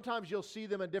 Sometimes you'll see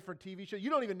them in different TV shows. You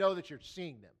don't even know that you're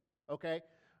seeing them, okay?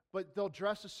 But they'll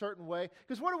dress a certain way.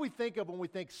 Because what do we think of when we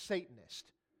think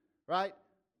Satanist, right?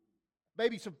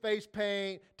 Maybe some face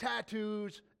paint,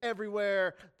 tattoos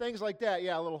everywhere, things like that.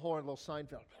 Yeah, a little horn, a little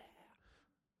Seinfeld.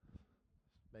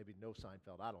 Maybe no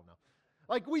Seinfeld, I don't know.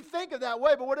 Like, we think of that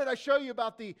way, but what did I show you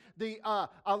about the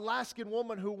Alaskan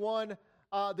woman who won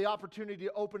the opportunity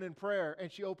to open in prayer,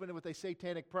 and she opened it with a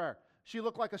satanic prayer? She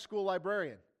looked like a school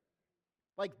librarian.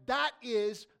 Like, that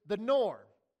is the norm.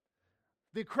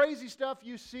 The crazy stuff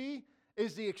you see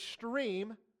is the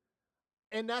extreme,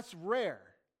 and that's rare.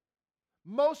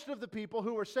 Most of the people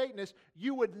who are Satanists,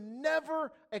 you would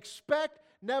never expect,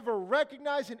 never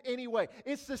recognize in any way.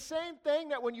 It's the same thing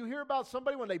that when you hear about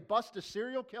somebody when they bust a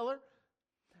serial killer,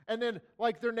 and then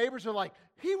like their neighbors are like,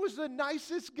 he was the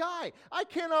nicest guy. I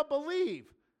cannot believe.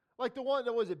 Like the one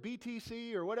that was at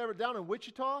BTC or whatever down in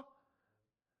Wichita.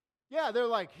 Yeah, they're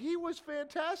like, he was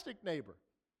fantastic neighbor.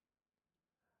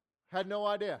 Had no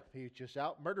idea. He's just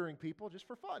out murdering people just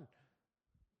for fun.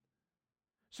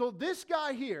 So this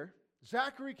guy here,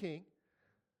 Zachary King,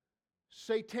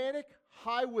 satanic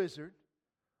high wizard,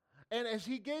 and as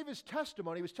he gave his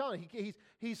testimony, he was telling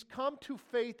he's come to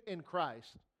faith in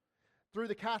Christ through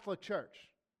the Catholic Church.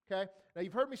 Okay? Now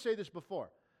you've heard me say this before.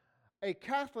 A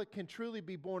Catholic can truly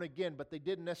be born again, but they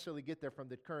didn't necessarily get there from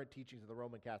the current teachings of the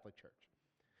Roman Catholic Church.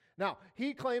 Now,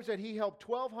 he claims that he helped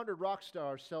 1,200 rock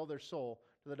stars sell their soul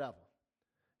to the devil.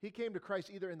 He came to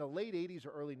Christ either in the late 80s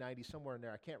or early 90s, somewhere in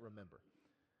there. I can't remember.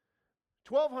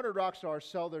 1,200 rock stars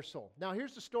sell their soul. Now,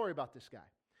 here's the story about this guy.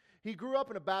 He grew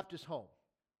up in a Baptist home.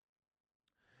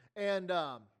 And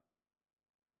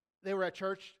they were at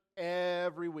church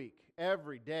every week,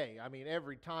 every day. I mean,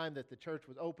 every time that the church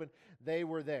was open, they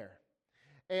were there.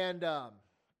 And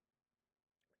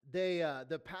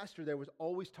the pastor there was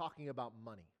always talking about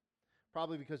money,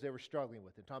 probably because they were struggling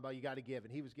with it, talking about you got to give.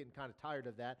 And he was getting kind of tired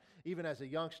of that, even as a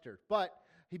youngster. But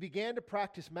he began to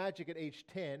practice magic at age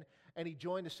 10, and he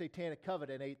joined the Satanic Coven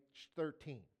at age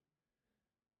 13.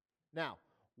 Now,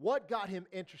 what got him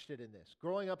interested in this?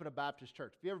 Growing up in a Baptist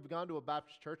church. If you ever gone to a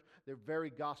Baptist church, they're very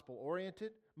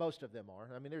gospel-oriented. Most of them are.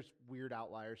 I mean, there's weird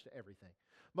outliers to everything.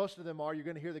 Most of them are. You're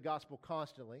going to hear the gospel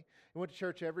constantly. He went to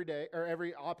church every day, or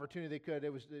every opportunity they could.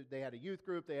 They had a youth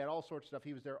group. They had all sorts of stuff.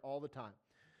 He was there all the time.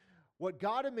 What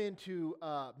got him into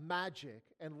magic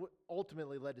and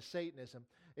ultimately led to Satanism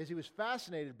is he was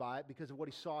fascinated by it because of what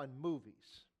he saw in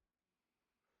movies.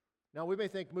 Now, we may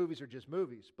think movies are just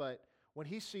movies, but when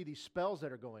he see these spells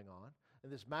that are going on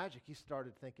and this magic, he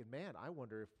started thinking, man, I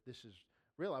wonder if this is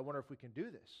real. I wonder if we can do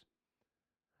this.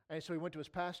 And so he went to his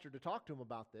pastor to talk to him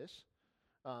about this.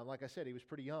 Like I said, he was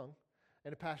pretty young.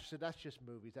 And the pastor said, that's just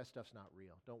movies. That stuff's not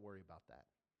real. Don't worry about that.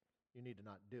 You need to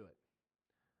not do it.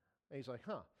 And he's like,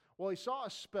 huh. Well, he saw a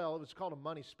spell. It was called a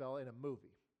money spell in a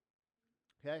movie.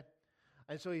 Okay?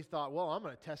 And so he thought, well, I'm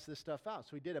going to test this stuff out.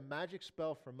 So he did a magic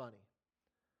spell for money.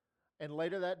 And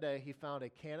later that day, he found a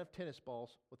can of tennis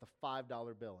balls with a $5 bill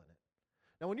in it.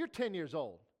 Now, when you're 10 years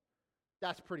old,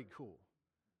 that's pretty cool,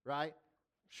 right?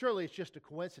 Surely it's just a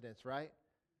coincidence, right?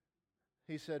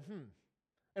 He said,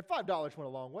 And $5 went a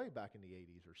long way back in the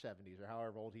 80s or 70s or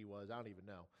however old he was. I don't even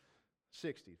know.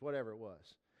 60s, whatever it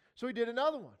was. So he did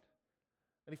another one.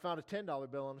 And he found a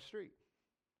 $10 bill on the street.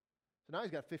 So now he's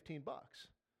got 15 bucks.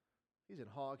 He's in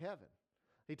hog heaven.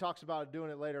 He talks about doing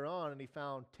it later on, and he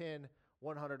found 10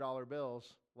 $100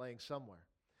 bills laying somewhere.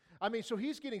 I mean, so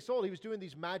he's getting sold. He was doing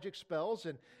these magic spells,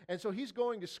 and so he's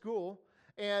going to school,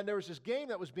 and there was this game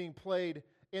that was being played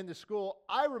in the school.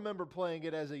 I remember playing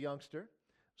it as a youngster.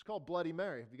 It's called Bloody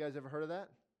Mary. Have you guys ever heard of that?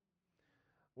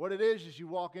 What it is you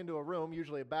walk into a room,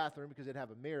 usually a bathroom because it'd have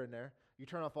a mirror in there. You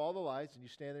turn off all the lights, and you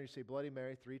stand there and you say Bloody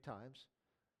Mary 3 times,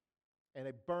 and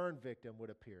a burn victim would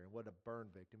appear. And what a burn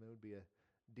victim? It would be a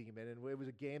demon. And it was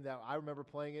a game that I remember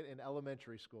playing it in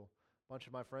elementary school. A bunch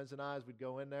of my friends and I, we'd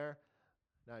go in there.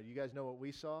 Now, you guys know what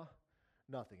we saw?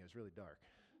 Nothing. It was really dark.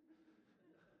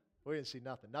 We didn't see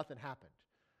nothing. Nothing happened,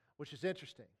 which is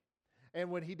interesting.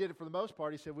 And when he did it for the most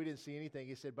part, he said, we didn't see anything.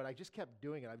 He said, but I just kept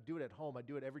doing it. I would do it at home. I'd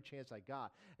do it every chance I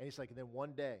got. And he's like, and then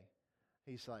one day,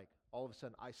 he's like, all of a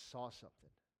sudden, I saw something.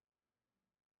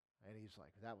 And he's like,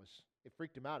 it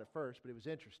freaked him out at first, but it was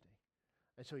interesting.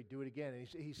 And so he'd do it again. And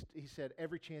he said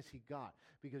every chance he got,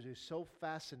 because he was so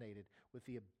fascinated with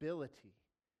the ability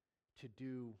to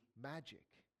do magic.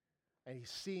 And he's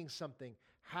seeing something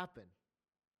happen.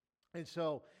 And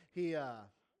so he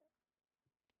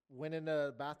went in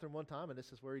the bathroom one time, and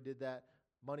this is where he did that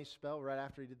money spell right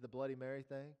after he did the Bloody Mary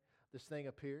thing. This thing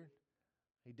appeared.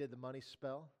 He did the money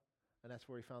spell, and that's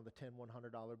where he found the 10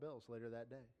 $100 bills later that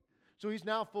day. So he's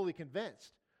now fully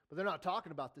convinced. But they're not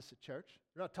talking about this at church.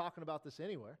 They're not talking about this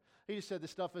anywhere. He just said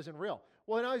this stuff isn't real.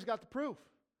 Well, now he's got the proof.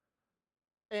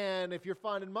 And if you're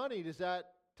finding money, does that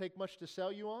take much to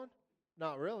sell you on?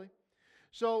 Not really.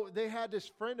 So they had this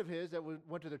friend of his that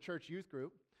went to the church youth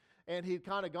group, and he'd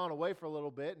kind of gone away for a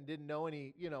little bit and didn't know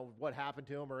what happened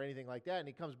to him or anything like that. And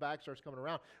he comes back, starts coming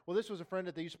around. Well, this was a friend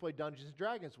that they used to play Dungeons and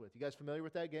Dragons with. You guys familiar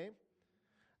with that game?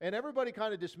 And everybody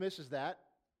kind of dismisses that.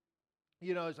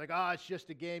 It's like, it's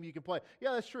just a game you can play.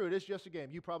 Yeah, that's true. It is just a game.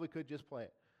 You probably could just play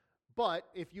it. But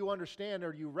if you understand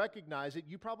or you recognize it,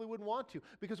 you probably wouldn't want to.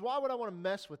 Because why would I want to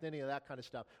mess with any of that kind of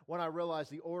stuff when I realize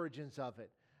the origins of it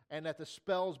and that the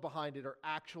spells behind it are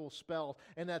actual spells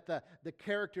and that the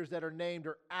characters that are named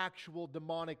are actual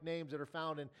demonic names that are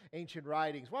found in ancient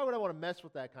writings? Why would I want to mess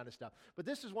with that kind of stuff? But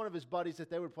this is one of his buddies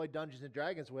that they would play Dungeons and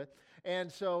Dragons with.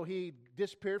 And so he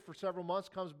disappeared for several months,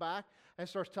 comes back, and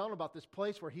starts telling about this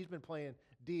place where he's been playing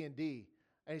D&D.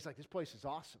 And he's like, this place is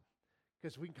awesome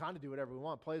because we can kind of do whatever we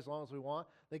want, play as long as we want.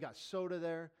 They got soda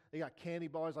there. They got candy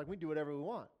bars. Like, we can do whatever we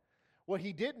want. What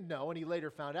he didn't know, and he later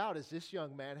found out, is this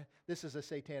young man, this is a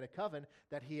satanic coven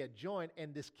that he had joined,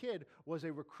 and this kid was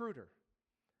a recruiter.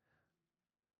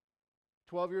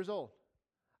 12 years old.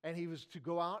 And he was to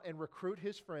go out and recruit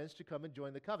his friends to come and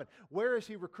join the coven. Where is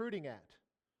he recruiting at?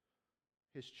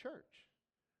 His church,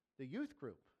 the youth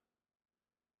group.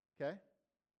 Okay?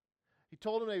 He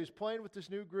told him that he was playing with this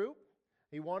new group.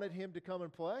 He wanted him to come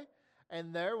and play.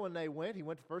 And there, when they went, he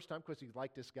went the first time because he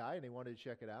liked this guy and he wanted to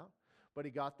check it out. But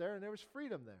he got there and there was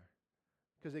freedom there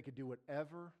because they could do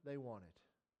whatever they wanted.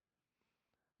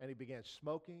 And he began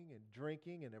smoking and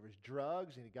drinking, and there was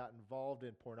drugs, and he got involved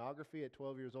in pornography at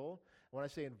 12 years old. When I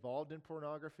say involved in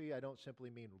pornography, I don't simply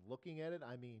mean looking at it.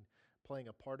 I mean playing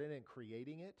a part in it and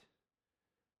creating it.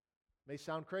 May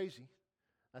sound crazy.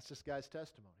 That's this guy's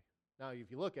testimony. Now,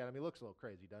 if you look at him, he looks a little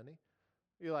crazy, doesn't he?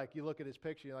 You look at his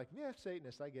picture, you're like, yeah,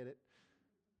 Satanist, I get it.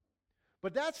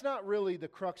 But that's not really the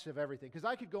crux of everything, because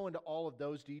I could go into all of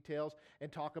those details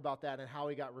and talk about that and how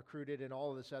he got recruited and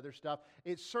all of this other stuff.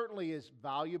 It certainly is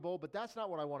valuable, but that's not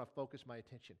what I want to focus my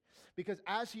attention. Because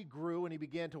as he grew and he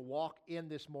began to walk in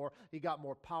this more, he got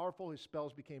more powerful. His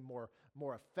spells became more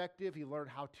effective. He learned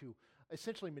how to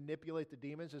essentially manipulate the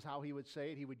demons, is how he would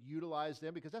say it. He would utilize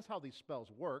them because that's how these spells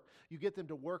work. You get them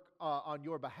to work on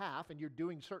your behalf, and you're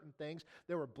doing certain things.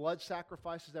 There were blood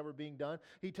sacrifices that were being done.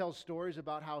 He tells stories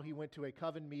about how he went to a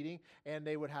coven meeting, and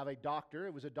they would have a doctor.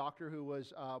 It was a doctor who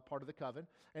was part of the coven,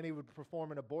 and he would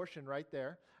perform an abortion right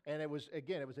there. And it was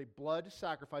a blood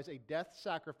sacrifice, a death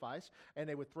sacrifice, and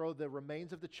they would throw the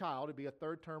remains of the child. It'd be a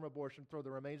third-term abortion, throw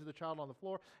the remains of the child on the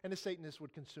floor, and the Satanist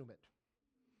would consume it.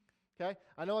 Okay?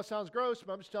 I know it sounds gross,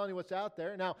 but I'm just telling you what's out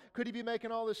there. Now, could he be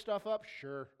making all this stuff up?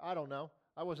 Sure. I don't know.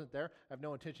 I wasn't there. I have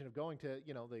no intention of going to,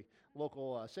 the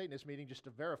local Satanist meeting just to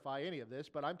verify any of this,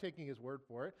 but I'm taking his word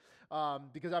for it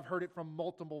because I've heard it from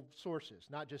multiple sources,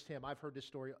 not just him. I've heard this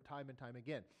story time and time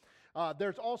again.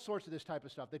 There's all sorts of this type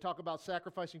of stuff. They talk about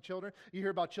sacrificing children. You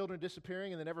hear about children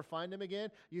disappearing and they never find them again.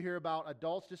 You hear about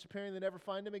adults disappearing and they never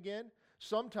find them again.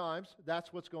 Sometimes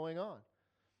that's what's going on.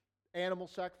 Animal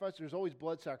sacrifice, there's always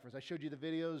blood sacrifice. I showed you the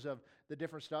videos of the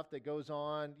different stuff that goes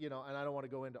on, and I don't want to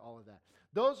go into all of that.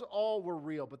 Those all were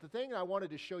real, but the thing I wanted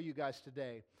to show you guys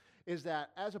today is that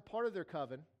as a part of their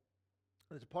coven,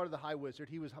 as a part of the High Wizard,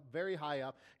 he was very high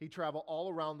up. He traveled all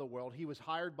around the world. He was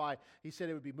hired by, he said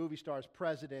it would be movie stars,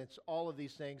 presidents, all of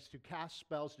these things to cast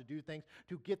spells, to do things,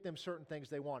 to get them certain things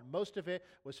they want. Most of it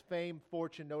was fame,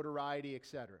 fortune, notoriety,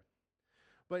 etc.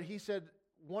 But he said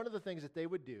one of the things that they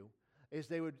would do is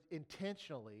they would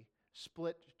intentionally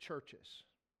split churches.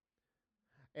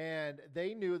 And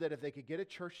they knew that if they could get a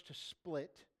church to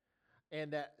split,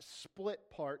 and that split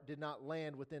part did not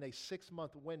land within a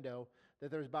 6-month window, that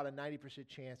there was about a 90%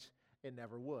 chance it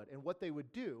never would. And what they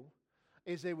would do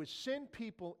is they would send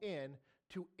people in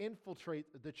to infiltrate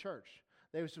the church.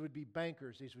 These would be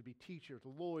bankers, these would be teachers,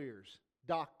 lawyers,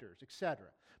 doctors, etc.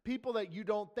 People that you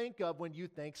don't think of when you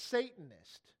think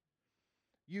Satanist.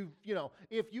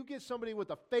 If you get somebody with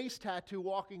a face tattoo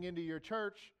walking into your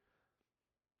church,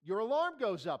 your alarm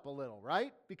goes up a little,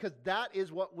 right? Because that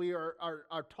is what we are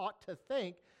taught to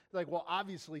think. Like, well,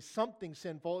 obviously something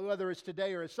sinful, whether it's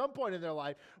today or at some point in their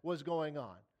life, was going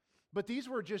on. But these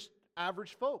were just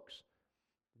average folks,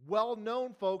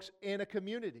 well-known folks in a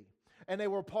community. And they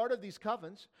were part of these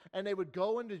covens, and they would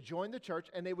go in to join the church,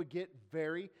 and they would get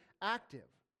very active.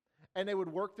 And they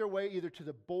would work their way either to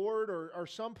the board or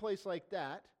someplace like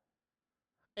that,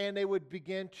 and they would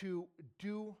begin to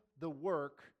do the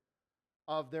work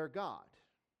of their God.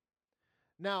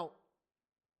 Now,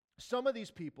 some of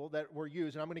these people that were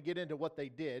used, and I'm going to get into what they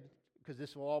did, because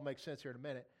this will all make sense here in a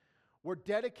minute, were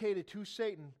dedicated to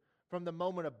Satan from the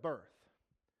moment of birth.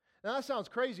 Now, that sounds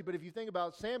crazy, but if you think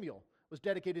about Samuel, was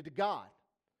dedicated to God.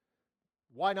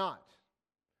 Why not?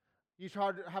 You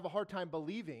have a hard time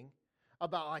believing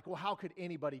about how could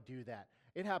anybody do that?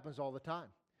 It happens all the time.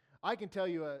 I can tell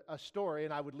you a story,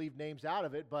 and I would leave names out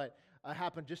of it, but it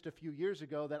happened just a few years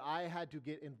ago that I had to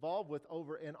get involved with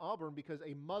over in Auburn because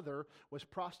a mother was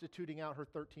prostituting out her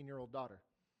 13-year-old daughter.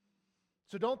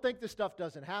 So don't think this stuff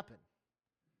doesn't happen.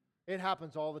 It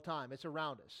happens all the time. It's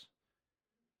around us.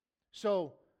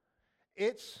 So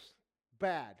it's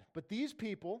bad. But these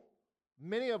people,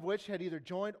 many of which had either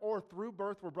joined or through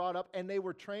birth were brought up, and they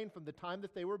were trained from the time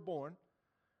that they were born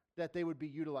that they would be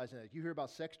utilizing it. You hear about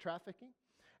sex trafficking,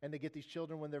 and they get these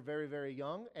children when they're very, very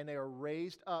young, and they are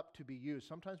raised up to be used,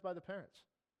 sometimes by the parents.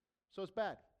 So it's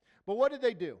bad. But what did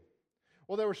they do?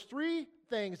 Well, there was 3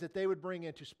 things that they would bring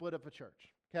in to split up a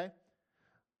church, okay?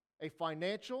 A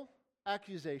financial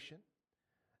accusation,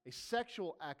 a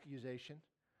sexual accusation,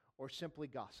 or simply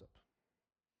gossip.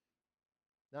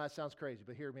 Now, that sounds crazy,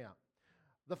 but hear me out.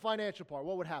 The financial part,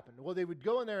 what would happen? Well, they would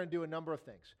go in there and do a number of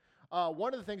things.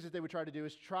 One of the things that they would try to do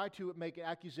is try to make an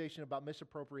accusation about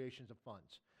misappropriations of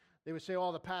funds. They would say,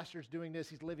 the pastor's doing this,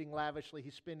 he's living lavishly,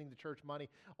 he's spending the church money,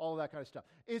 all of that kind of stuff.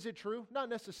 Is it true? Not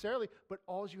necessarily, but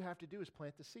all you have to do is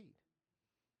plant the seed.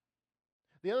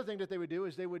 The other thing that they would do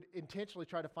is they would intentionally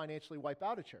try to financially wipe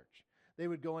out a church. They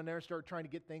would go in there and start trying to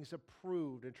get things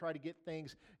approved and try to get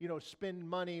things, spend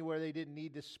money where they didn't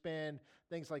need to spend,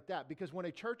 things like that. Because when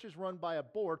a church is run by a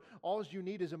board, all you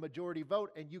need is a majority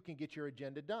vote and you can get your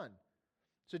agenda done.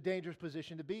 It's a dangerous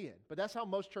position to be in. But that's how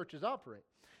most churches operate.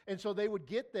 And so they would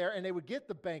get there and they would get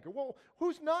the banker. Well,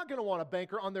 who's not going to want a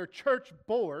banker on their church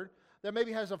board that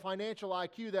maybe has a financial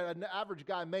IQ that an average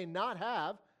guy may not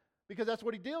have, because that's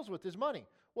what he deals with, is money.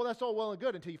 Well, that's all well and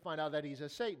good until you find out that he's a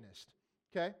Satanist.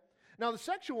 Okay? Now, the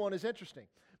sexual one is interesting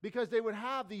because they would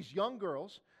have these young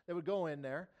girls that would go in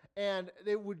there and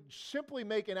they would simply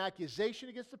make an accusation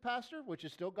against the pastor, which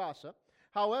is still gossip.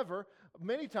 However,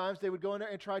 many times they would go in there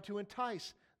and try to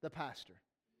entice the pastor.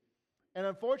 And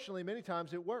unfortunately, many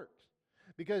times it worked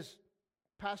because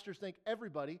pastors think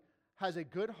everybody has a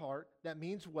good heart that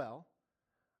means well,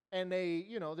 And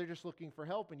they're just looking for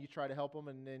help, and you try to help them,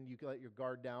 and then you let your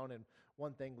guard down, and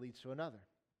one thing leads to another.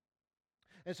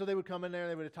 And so they would come in there,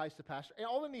 and they would entice the pastor, and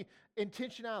all in the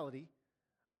intentionality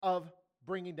of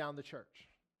bringing down the church.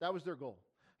 That was their goal.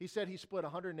 He said he split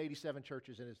 187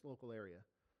 churches in his local area,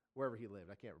 wherever he lived.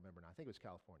 I can't remember now. I think it was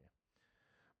California.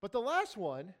 But the last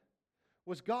one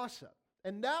was gossip.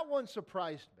 And that one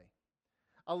surprised me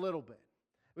a little bit.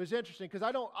 It was interesting because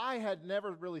I had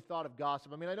never really thought of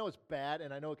gossip. I mean, I know it's bad,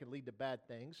 and I know it can lead to bad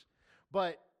things,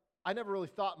 but I never really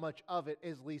thought much of it,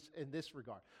 at least in this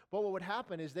regard. But what would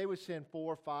happen is they would send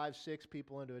 4, 5, 6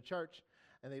 people into a church,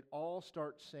 and they'd all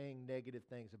start saying negative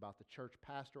things about the church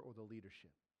pastor or the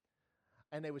leadership.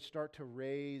 And they would start to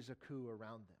raise a coup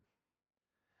around them.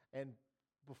 And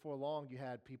before long, you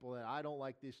had people that, I don't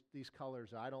like these colors,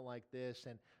 I don't like this,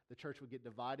 and the church would get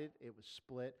divided, it was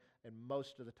split, and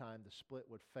most of the time the split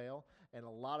would fail, and a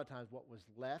lot of times what was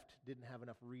left didn't have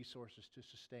enough resources to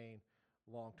sustain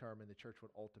long term, and the church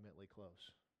would ultimately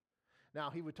close.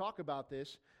 Now, he would talk about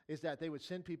this, is that they would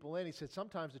send people in. He said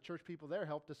sometimes the church people there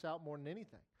helped us out more than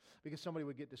anything, because somebody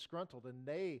would get disgruntled, and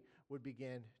they would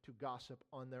begin to gossip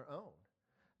on their own.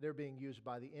 They're being used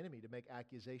by the enemy to make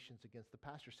accusations against the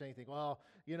pastor, saying things, well,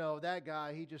 that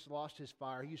guy, he just lost his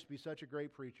fire. He used to be such a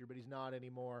great preacher, but he's not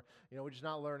anymore. We're just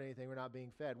not learning anything. We're not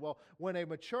being fed. Well, when a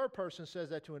mature person says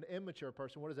that to an immature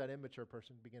person, what does that immature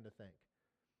person begin to think?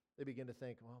 They begin to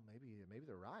think, well, maybe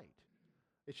they're right.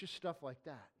 It's just stuff like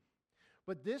that.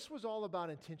 But this was all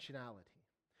about intentionality.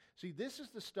 See, this is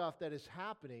the stuff that is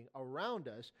happening around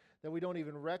us that we don't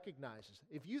even recognize.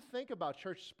 If you think about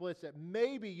church splits that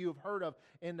maybe you've heard of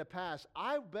in the past,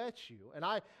 I bet you, and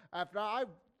after I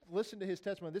listened to his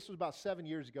testimony, this was about 7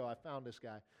 years ago, I found this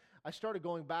guy. I started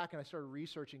going back and I started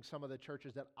researching some of the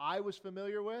churches that I was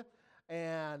familiar with,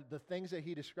 and the things that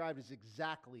he described is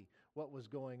exactly what was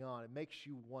going on. It makes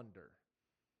you wonder.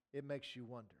 It makes you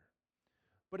wonder.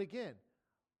 But again,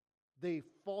 the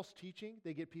false teaching,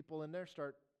 they get people in there,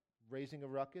 start raising a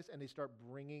ruckus, and they start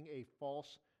bringing a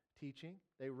false teaching.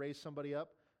 They raise somebody up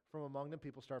from among them.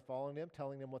 People start following them,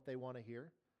 telling them what they want to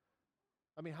hear.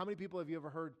 I mean, how many people have you ever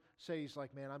heard say, he's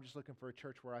like, man, I'm just looking for a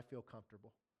church where I feel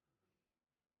comfortable?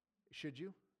 Should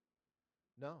you?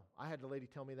 No. I had the lady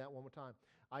tell me that one more time.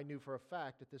 I knew for a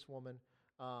fact that this woman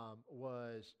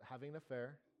was having an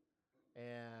affair,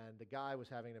 and the guy was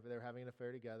they were having an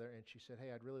affair together, and she said,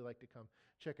 hey, I'd really like to come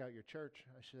check out your church.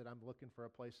 I said, I'm looking for a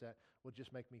place that will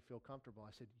just make me feel comfortable.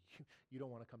 I said, you don't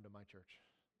want to come to my church,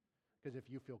 because if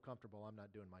you feel comfortable, I'm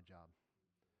not doing my job.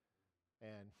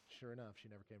 And sure enough, she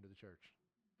never came to the church.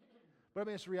 But I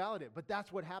mean, it's reality. But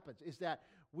that's what happens, is that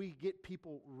we get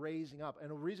people raising up.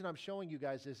 And the reason I'm showing you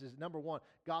guys this is, number one,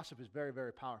 gossip is very,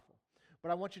 very powerful. But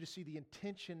I want you to see the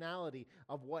intentionality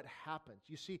of what happens.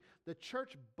 You see, the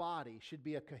church body should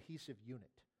be a cohesive unit,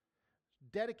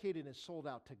 dedicated and sold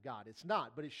out to God. It's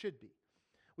not, but it should be.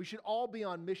 We should all be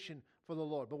on mission for the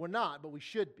Lord, but we're not, but we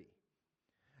should be.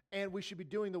 And we should be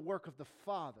doing the work of the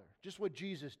Father, just what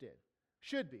Jesus did.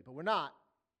 Should be, but we're not.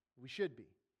 We should be.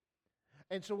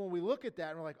 And so when we look at that,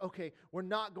 and we're like, okay, we're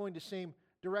not going the same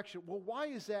direction. Well, why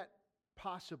is that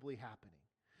possibly happening?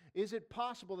 Is it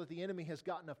possible that the enemy has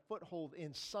gotten a foothold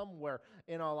in somewhere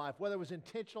in our life? Whether it was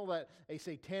intentional that a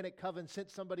satanic coven sent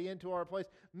somebody into our place?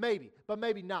 Maybe, but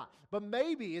maybe not. But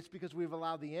maybe it's because we've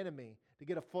allowed the enemy to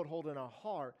get a foothold in our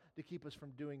heart to keep us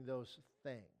from doing those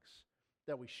things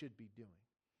that we should be doing.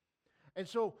 And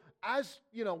so as,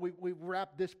 we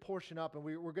wrap this portion up, and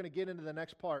we're going to get into the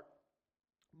next part,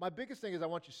 my biggest thing is I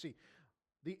want you to see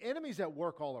the enemy's at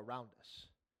work all around us.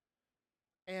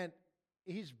 And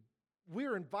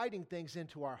we're inviting things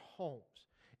into our homes,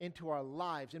 into our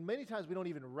lives, and many times we don't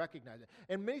even recognize it.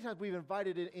 And many times we've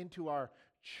invited it into our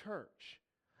church.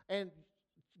 And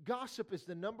gossip is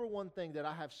the number one thing that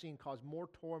I have seen cause more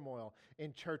turmoil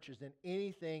in churches than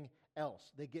anything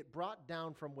else. They get brought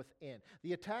down from within.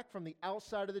 The attack from the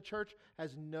outside of the church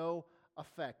has no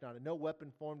effect on it. No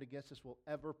weapon formed against us will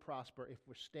ever prosper if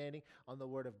we're standing on the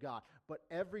Word of God. But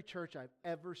every church I've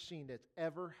ever seen that's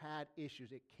ever had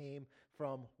issues, it came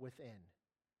from within.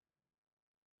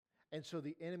 And so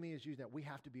the enemy is using that. We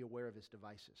have to be aware of his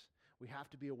devices. We have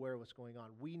to be aware of what's going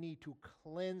on. We need to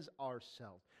cleanse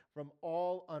ourselves from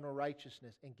all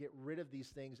unrighteousness and get rid of these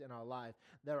things in our life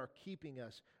that are keeping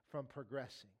us from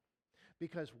progressing.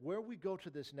 Because where we go to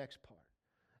this next part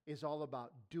is all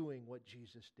about doing what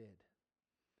Jesus did.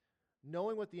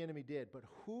 Knowing what the enemy did, but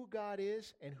who God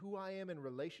is and who I am in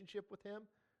relationship with him,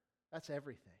 that's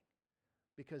everything.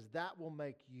 Because that will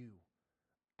make you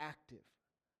active.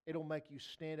 It'll make you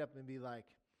stand up and be like,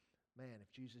 man,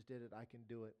 if Jesus did it, I can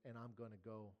do it, and I'm going to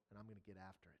go and I'm going to get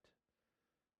after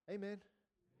it. Amen.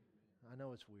 I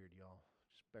know it's weird, y'all.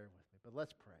 Just bear with me. But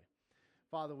let's pray.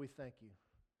 Father, we thank you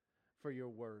for your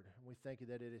word. And we thank you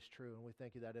that it is true. And we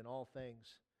thank you that in all things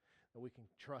that we can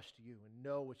trust you and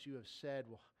know what you have said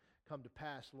will come to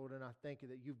pass, Lord. And I thank you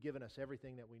that you've given us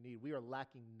everything that we need. We are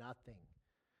lacking nothing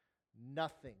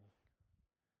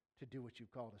to do what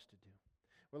you've called us to do.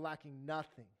 We're lacking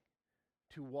nothing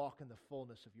to walk in the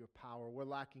fullness of your power. We're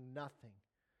lacking nothing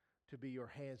to be your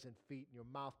hands and feet and your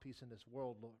mouthpiece in this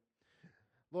world, Lord.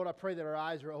 Lord, I pray that our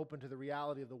eyes are open to the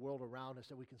reality of the world around us,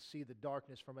 that we can see the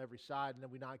darkness from every side and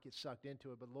that we not get sucked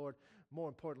into it. But Lord, more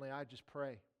importantly, I just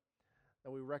pray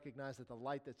that we recognize that the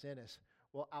light that's in us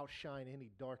will outshine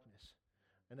any darkness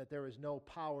and that there is no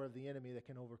power of the enemy that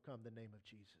can overcome the name of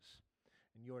Jesus.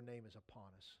 And your name is upon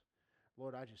us.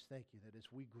 Lord, I just thank you that as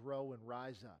we grow and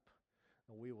rise up,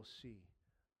 that we will see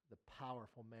the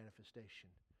powerful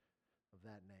manifestation of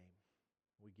that name.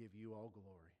 We give you all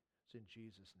glory. It's in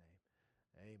Jesus' name.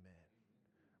 Amen.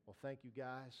 Well, thank you,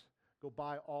 guys. Go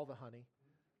buy all the honey,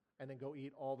 and then go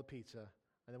eat all the pizza,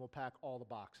 and then we'll pack all the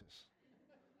boxes.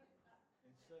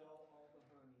 And sell all the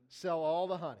honey. Sell all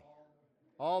the honey.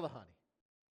 All the honey.